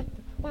penis at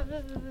the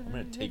I'm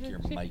gonna take your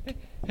mic.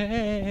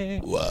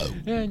 Hey, Whoa.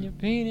 and your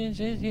penis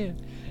is here.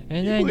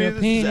 And You then your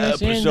believe this is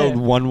penis in episode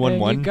there.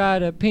 111? And you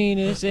got a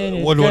penis in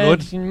it 111?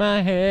 stretched in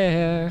my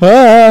hair.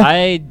 Ah!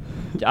 I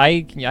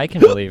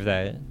can believe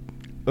that.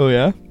 Oh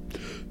yeah.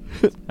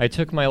 I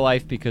took my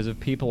life because of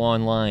people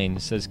online,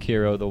 says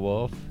Kiro the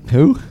Wolf.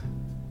 Who?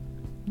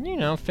 You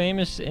know,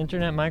 famous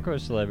internet micro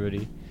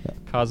celebrity.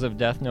 Cause of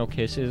death, no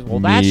kisses. Well,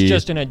 that's Me.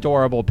 just an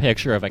adorable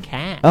picture of a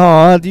cat.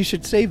 Oh, you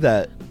should save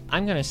that.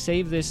 I'm gonna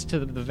save this to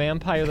the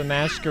Vampire the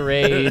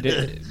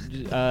Masquerade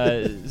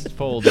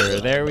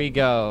folder. There we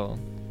go.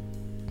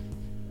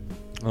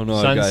 Oh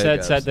no,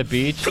 Sunsets at the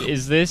Beach.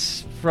 Is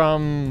this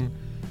from?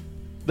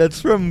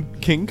 That's from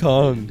King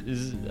Kong.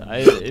 Is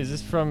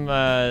this from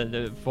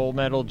the Full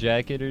Metal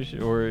Jacket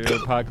or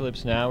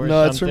Apocalypse Now or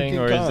No, it's from something, King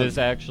or Kong. is this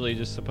actually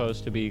just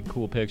supposed to be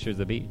cool pictures of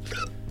the beach?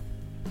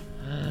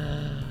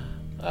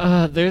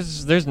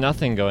 There's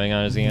nothing going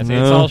on as the answer.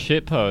 It's No. all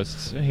shit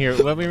posts. Here,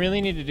 what we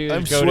really need to do is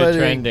I'm go sweating. to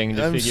trending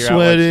to I'm figure sweating, out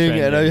what's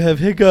trending. and I have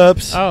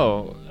hiccups.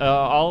 Oh,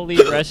 All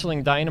Elite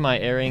Wrestling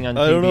Dynamite airing on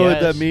PBS. I don't know what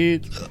that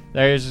means.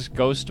 There's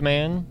Ghost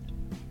Man.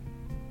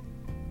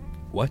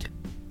 What?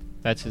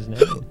 That's his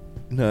name.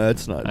 No,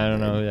 that's not. I don't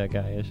know who that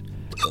guy is.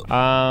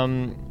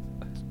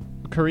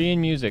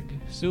 Korean music,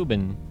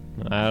 Subin.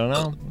 I don't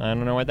know. I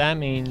don't know what that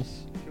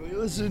means. Can we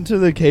listen to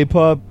the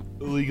K-pop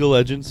League of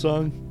Legends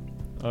song?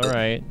 All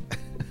right.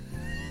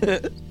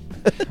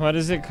 What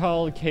is it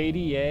called?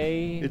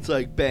 KDA? It's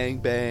like bang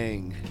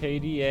bang.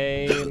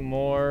 KDA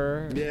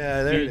more.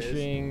 Yeah, there it is.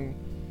 featuring.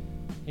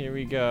 Here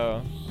we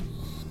go.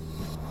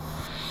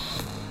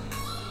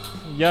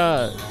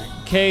 Yeah.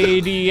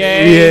 KDA.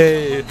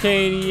 Yeah.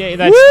 KDA.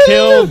 That's Woo!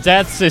 Kill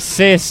Deaths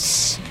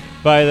Assists.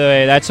 By the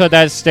way, that's what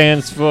that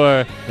stands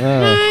for.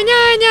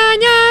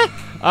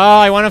 Oh,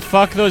 I want to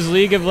fuck those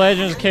League of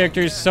Legends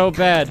characters so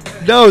bad.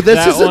 No, this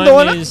That isn't the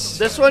one one. is-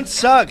 This one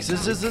sucks.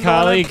 This isn't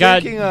Kali the one I'm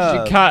got thinking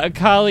of.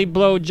 Kali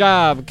blow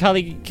job.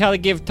 Kali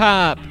give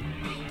top.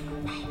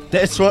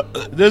 This one.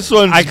 This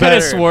one's I could have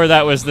better. swore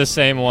that was the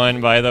same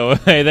one. By the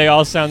way, they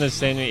all sound the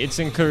same. It's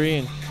in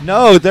Korean.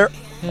 No, they're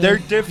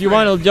different. You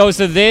want a dose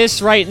of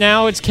this right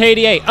now? It's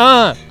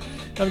KDA.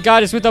 I'm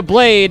goddess with a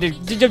blade.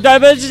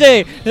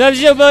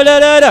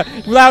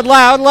 Loud,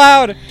 loud,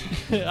 loud.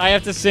 I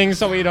have to sing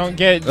so we don't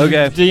get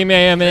Okay.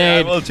 DMA'd.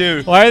 I will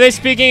too. Why are they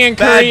speaking in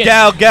Bad Korean?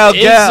 gal, gal,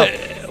 gal.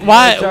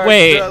 Why? Sorry,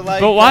 Wait,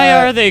 like but why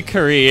that. are they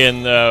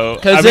Korean though?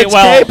 Because I mean, it's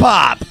well,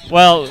 K-pop.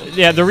 well,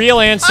 yeah. The real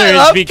answer I is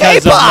love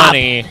because K-pop. of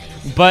money.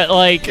 But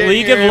like Can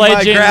League you of hear my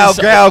Legends growl,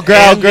 growl,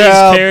 growl, and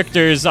growl? these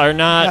characters are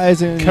not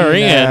Guys in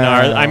Korean.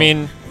 now. I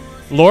mean,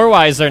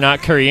 lore-wise, they're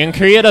not Korean.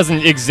 Korea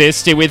doesn't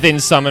exist within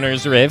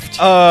Summoner's Rift.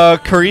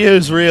 Korea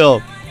is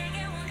real.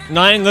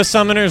 Not in the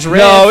Summoner's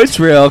Rift. No, it's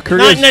real. not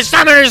Korea. in the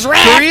Summoner's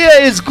Rift. Korea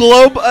is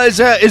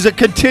is a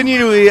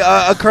continually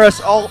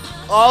across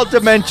all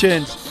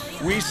dimensions.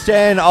 We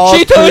stand all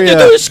She turned Korea.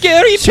 into a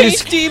scary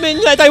She's- pink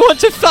demon that I want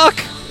to fuck.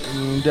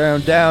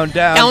 Down, down, down, Down,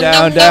 down, down,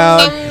 down.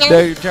 down, down.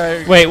 They're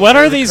trying- Wait, what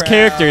are the these crowd.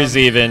 characters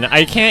even?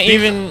 I can't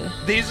even.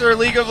 These are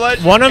League of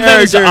Legends. One of them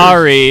is characters.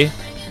 Ari.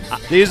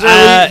 These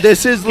are Is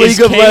this is League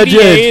of KDA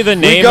Legends. the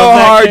name we go of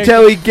that hard character?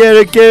 till we get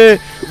it.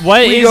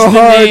 What We is go the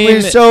hard. name?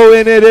 We so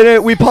in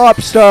it. We pop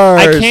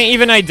stars. I can't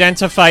even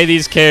identify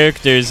these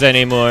characters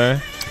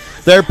anymore.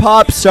 They're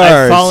pop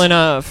stars. I've fallen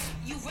off.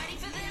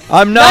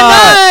 I'm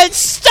not.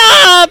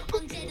 Stop!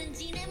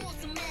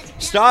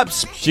 Stop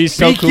She's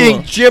so speaking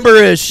cool.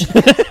 gibberish.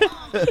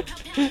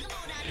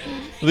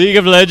 League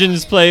of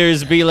Legends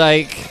players be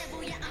like.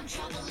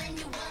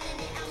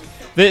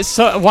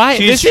 Why?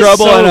 She's this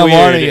trouble is so and I'm weird.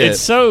 wanting it.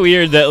 It's so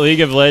weird that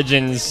League of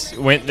Legends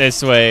went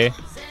this way.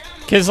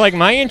 Cause like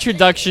my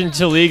introduction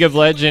to League of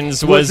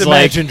Legends was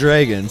like Imagine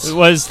Dragons.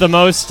 was the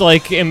most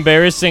like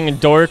embarrassing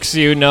dorks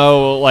you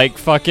know, like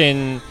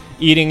fucking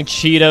eating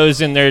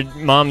Cheetos in their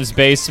mom's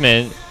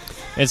basement.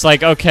 It's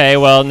like okay,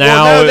 well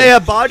now, Well, now they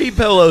have body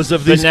pillows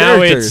of but these now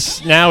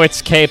characters.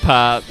 it's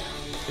K-pop.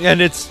 And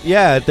it's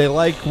they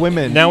like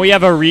women. Now we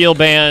have a real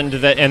band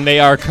and they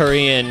are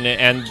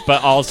Korean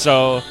but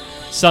also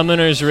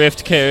Summoner's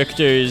Rift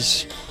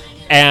characters,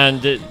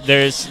 and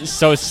they're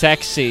so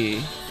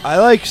sexy. I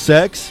like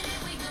sex.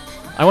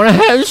 I want to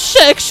have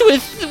sex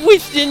with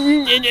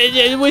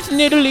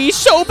Nidalee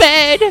so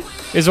bad.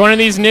 Is one of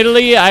these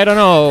Nidalee? I don't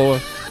know.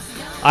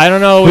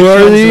 Who which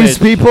are one's these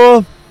which.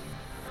 people?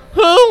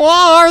 Who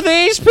are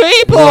these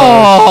people?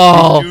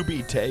 You do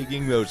be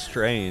tagging those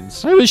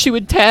trains. I wish you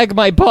would tag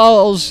my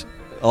balls.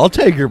 I'll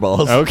take your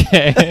balls.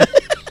 Okay.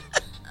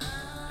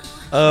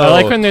 Oh, I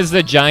like when there's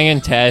the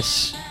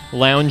giantess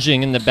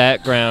lounging in the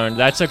background.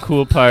 That's a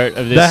cool part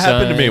of this that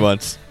happened to song. me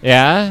once.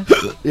 Yeah?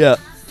 Yeah.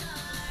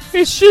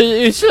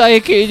 It's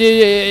like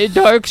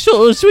Dark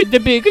Souls with the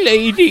big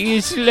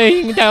ladies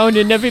laying down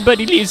and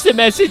everybody leaves the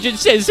message and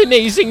says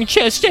amazing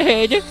chest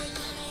ahead. Do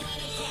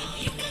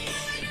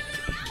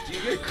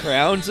you get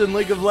crowns in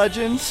League of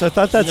Legends? I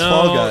thought that's no,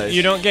 Fall Guys.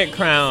 you don't get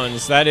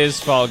crowns. That is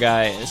Fall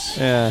Guys.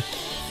 Yeah.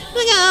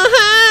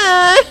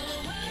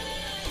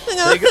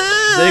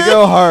 They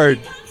go hard.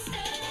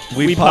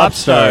 We pop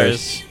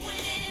stars.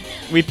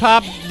 We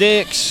pop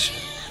dicks.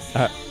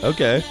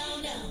 Okay.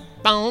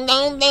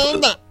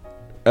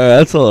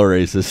 That's a little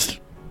racist.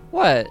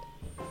 What?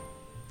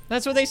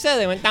 That's what they said.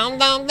 They went down,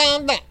 down,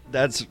 down, down.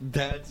 That's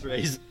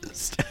racist.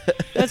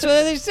 That's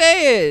what they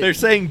say. They're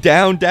saying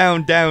down,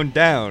 down, down,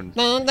 down.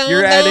 Down, down,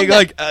 You're down, adding down.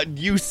 like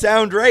you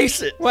sound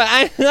racist. Well,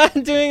 I'm not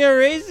doing a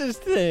racist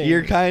thing.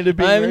 You're kind of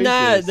being I'm racist.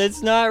 not.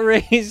 That's not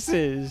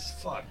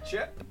racist. Fuck,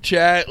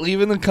 chat.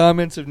 Leave in the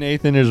comments if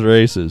Nathan is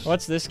racist.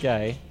 What's this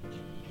guy?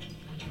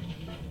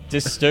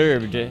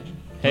 Disturbed. Hey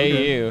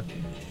Okay. you.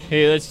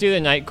 Hey, let's do the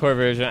Nightcore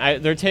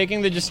version. They're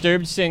taking the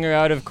Disturbed singer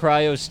out of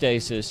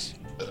cryostasis.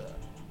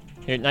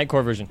 Here,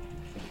 Nightcore version.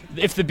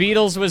 If the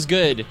Beatles was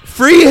good.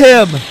 Free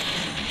him!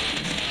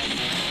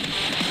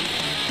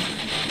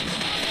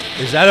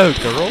 Is that a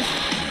girl?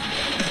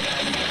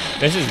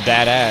 This is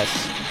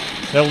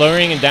badass. They're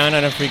lowering it down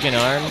on a freaking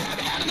arm.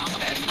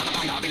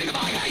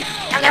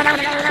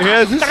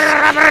 Yeah,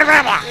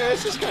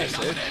 this is kind of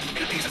sick.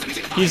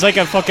 He's like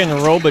a fucking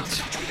robot.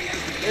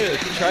 Yeah,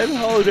 try the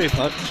holiday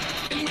punch.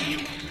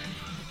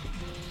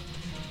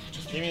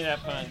 Give me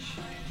that punch.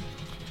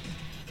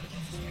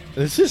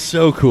 This is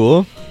so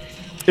cool.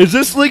 Is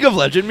this League of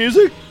Legends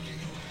music?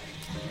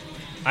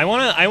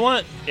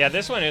 Yeah,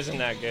 this one isn't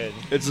that good.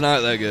 It's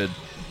not that good.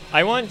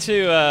 I want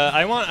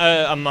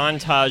a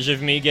montage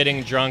of me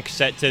getting drunk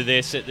set to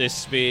this at this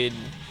speed.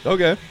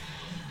 Okay.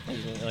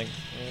 Like,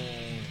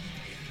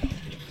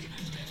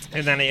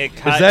 and then it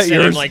cuts Is that and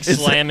yours? I'm like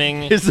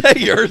slamming. Is that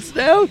yours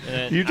now?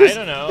 I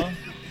don't know.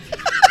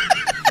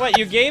 What,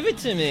 you gave it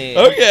to me?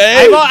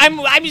 Okay.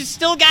 I'm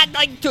still got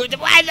like two.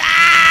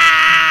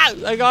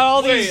 I got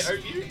all these. Wait,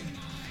 are you?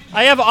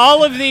 I have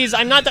all of these.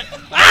 I'm not the.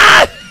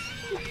 Ah!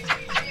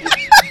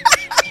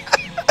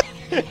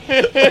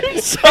 I'm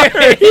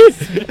sorry.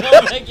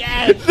 Oh my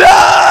god.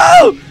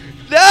 No!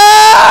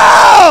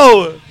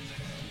 No!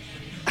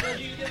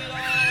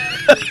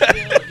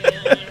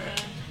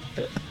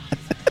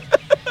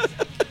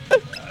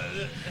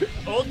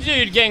 Old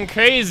dude getting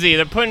crazy.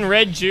 They're putting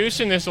red juice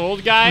in this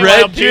old guy.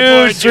 Red while people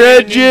are juice, doing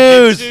red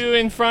ninjutsu juice.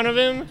 in front of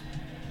him.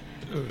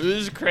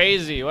 This is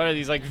crazy. What are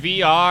these, like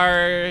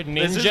VR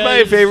ninjas? This is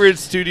my favorite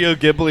Studio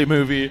Ghibli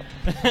movie.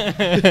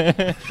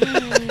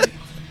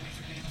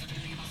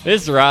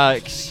 This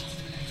rocks.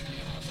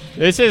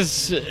 This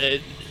is.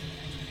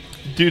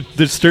 Dude,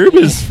 Disturb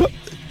is.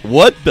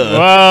 What the?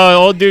 Whoa,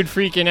 old dude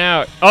freaking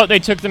out. Oh, they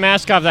took the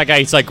mask off that guy.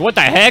 He's like, what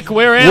the heck?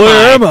 Where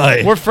am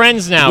I? We're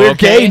friends now. We're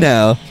okay? gay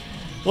now.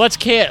 Let's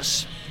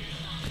kiss.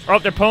 Oh,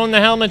 they're pulling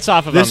the helmets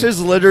off of This them.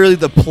 is literally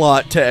the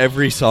plot to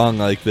every song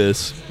like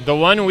this. The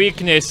one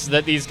weakness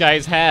that these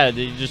guys had.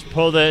 You just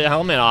pull the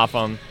helmet off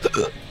them.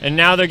 And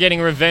now they're getting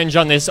revenge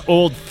on this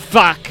old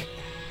fuck.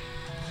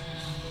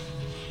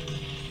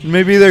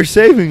 Maybe they're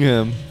saving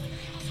him.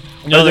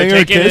 No, Are they're they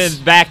gonna taking kiss?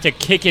 him back to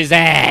kick his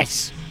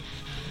ass.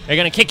 They're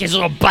gonna kick his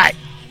little butt.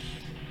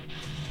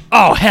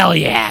 Oh, hell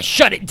yeah.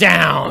 Shut it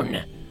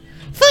down.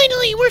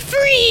 Finally, we're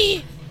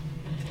free.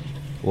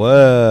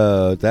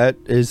 Whoa, that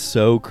is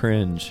so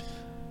cringe.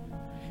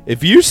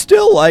 If you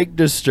still like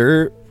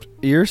Disturbed,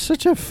 you're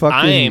such a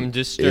fucking I'm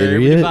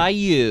disturbed idiot. by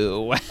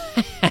you.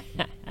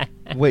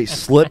 Wait,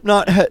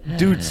 Slipknot?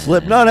 Dude,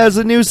 Slipknot has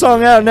a new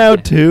song out now,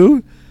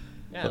 too?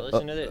 Yeah,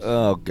 listen to this.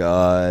 Oh,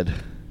 God.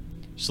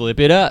 Slip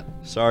it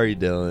up. Sorry,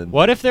 Dylan.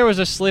 What if there was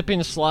a slip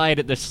and slide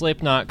at the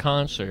Slipknot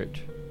concert?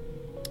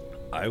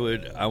 I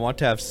want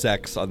to have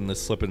sex on the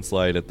slip and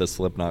slide at the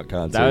Slipknot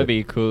concert. That would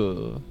be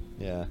cool.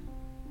 Yeah.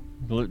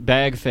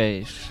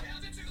 Bagface.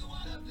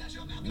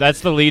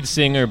 That's the lead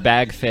singer,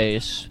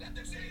 Bagface.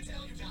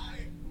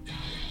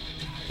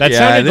 That Yeah,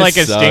 sounded this like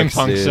a sucks,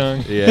 steampunk dude.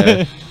 song.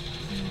 Yeah.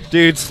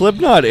 Dude,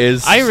 Slipknot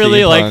is I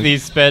really like steampunk.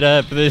 these sped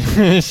up.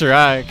 This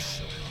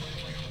rocks.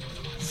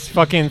 It's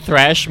fucking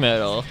thrash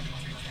metal.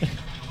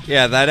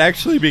 Yeah, that'd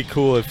actually be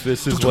cool if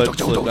this is what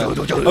Slipknot...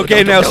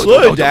 Okay, now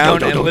slow it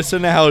down and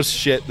listen to how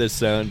shit this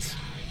sounds.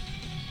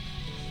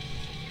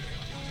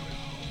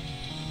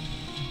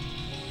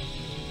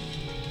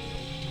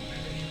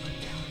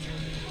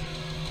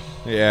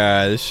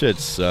 Yeah, this shit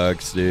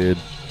sucks, dude.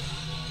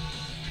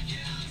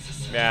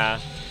 Yeah.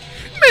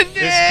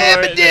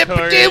 Here, Make it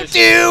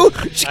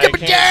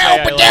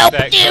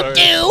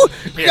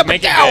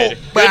good.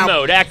 Good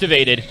mode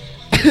activated.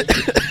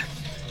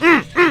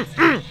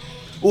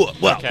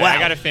 Okay, I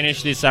gotta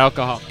finish this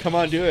alcohol. Come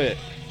on, do it.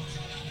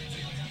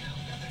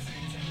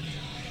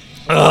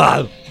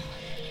 Ugh.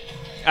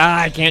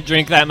 I can't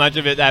drink that much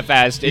of it that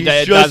fast. He's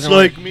It just doesn't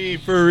like me,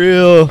 for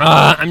real.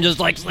 I'm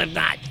just like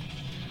Slipknot.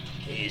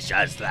 He's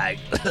just like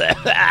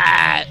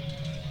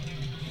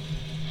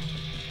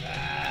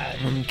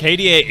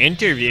KDA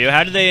interview.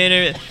 How do they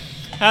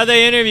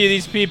interview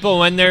these people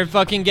when they're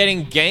fucking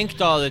getting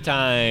ganked all the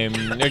time?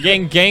 They're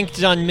getting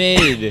ganked on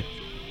mid.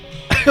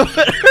 What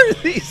are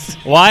these?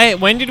 Why?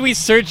 When did we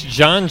search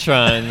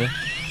JonTron?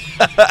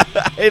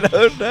 I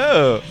don't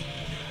know.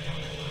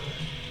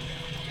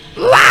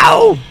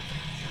 Wow!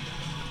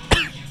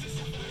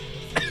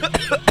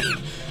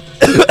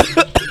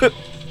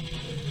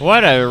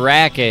 What a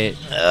racket.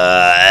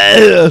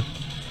 So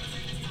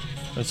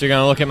you're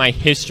gonna look at my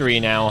history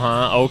now,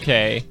 huh?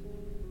 Okay.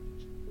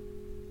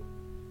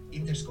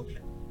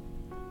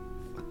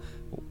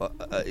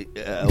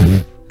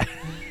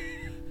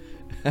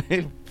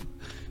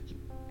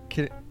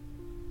 Can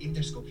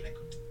Interscope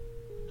record.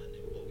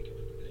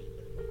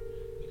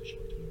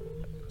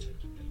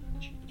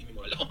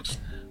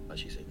 But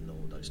she said no,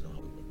 that's not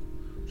how it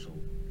works. So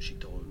she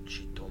told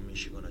me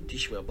she's gonna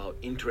teach me about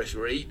interest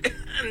rate,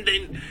 and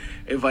then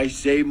if I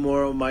save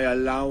more of my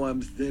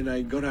allowance, then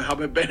I'm gonna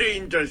have a better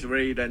interest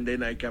rate, and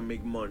then I can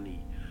make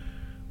money.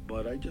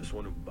 but I just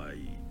want to buy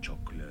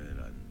chocolate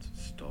and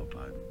stuff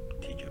and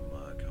TJ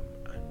Maxx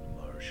and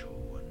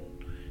Marshall,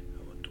 and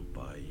I want to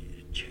buy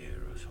a chair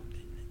or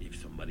something. If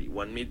somebody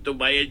want me to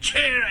buy a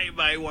chair, I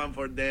buy one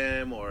for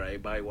them or I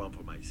buy one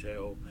for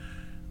myself,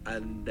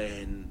 and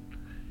then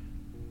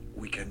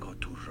we can go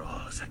to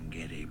Ross and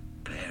get a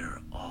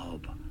pair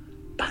of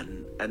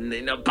pants and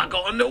then a pack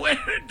of underwear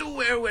to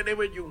wear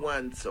whenever you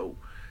want. So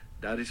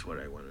that is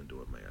what I want to do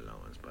with my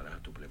allowance, but I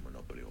have to play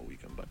Monopoly all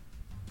weekend. But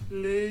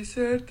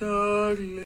laser tag.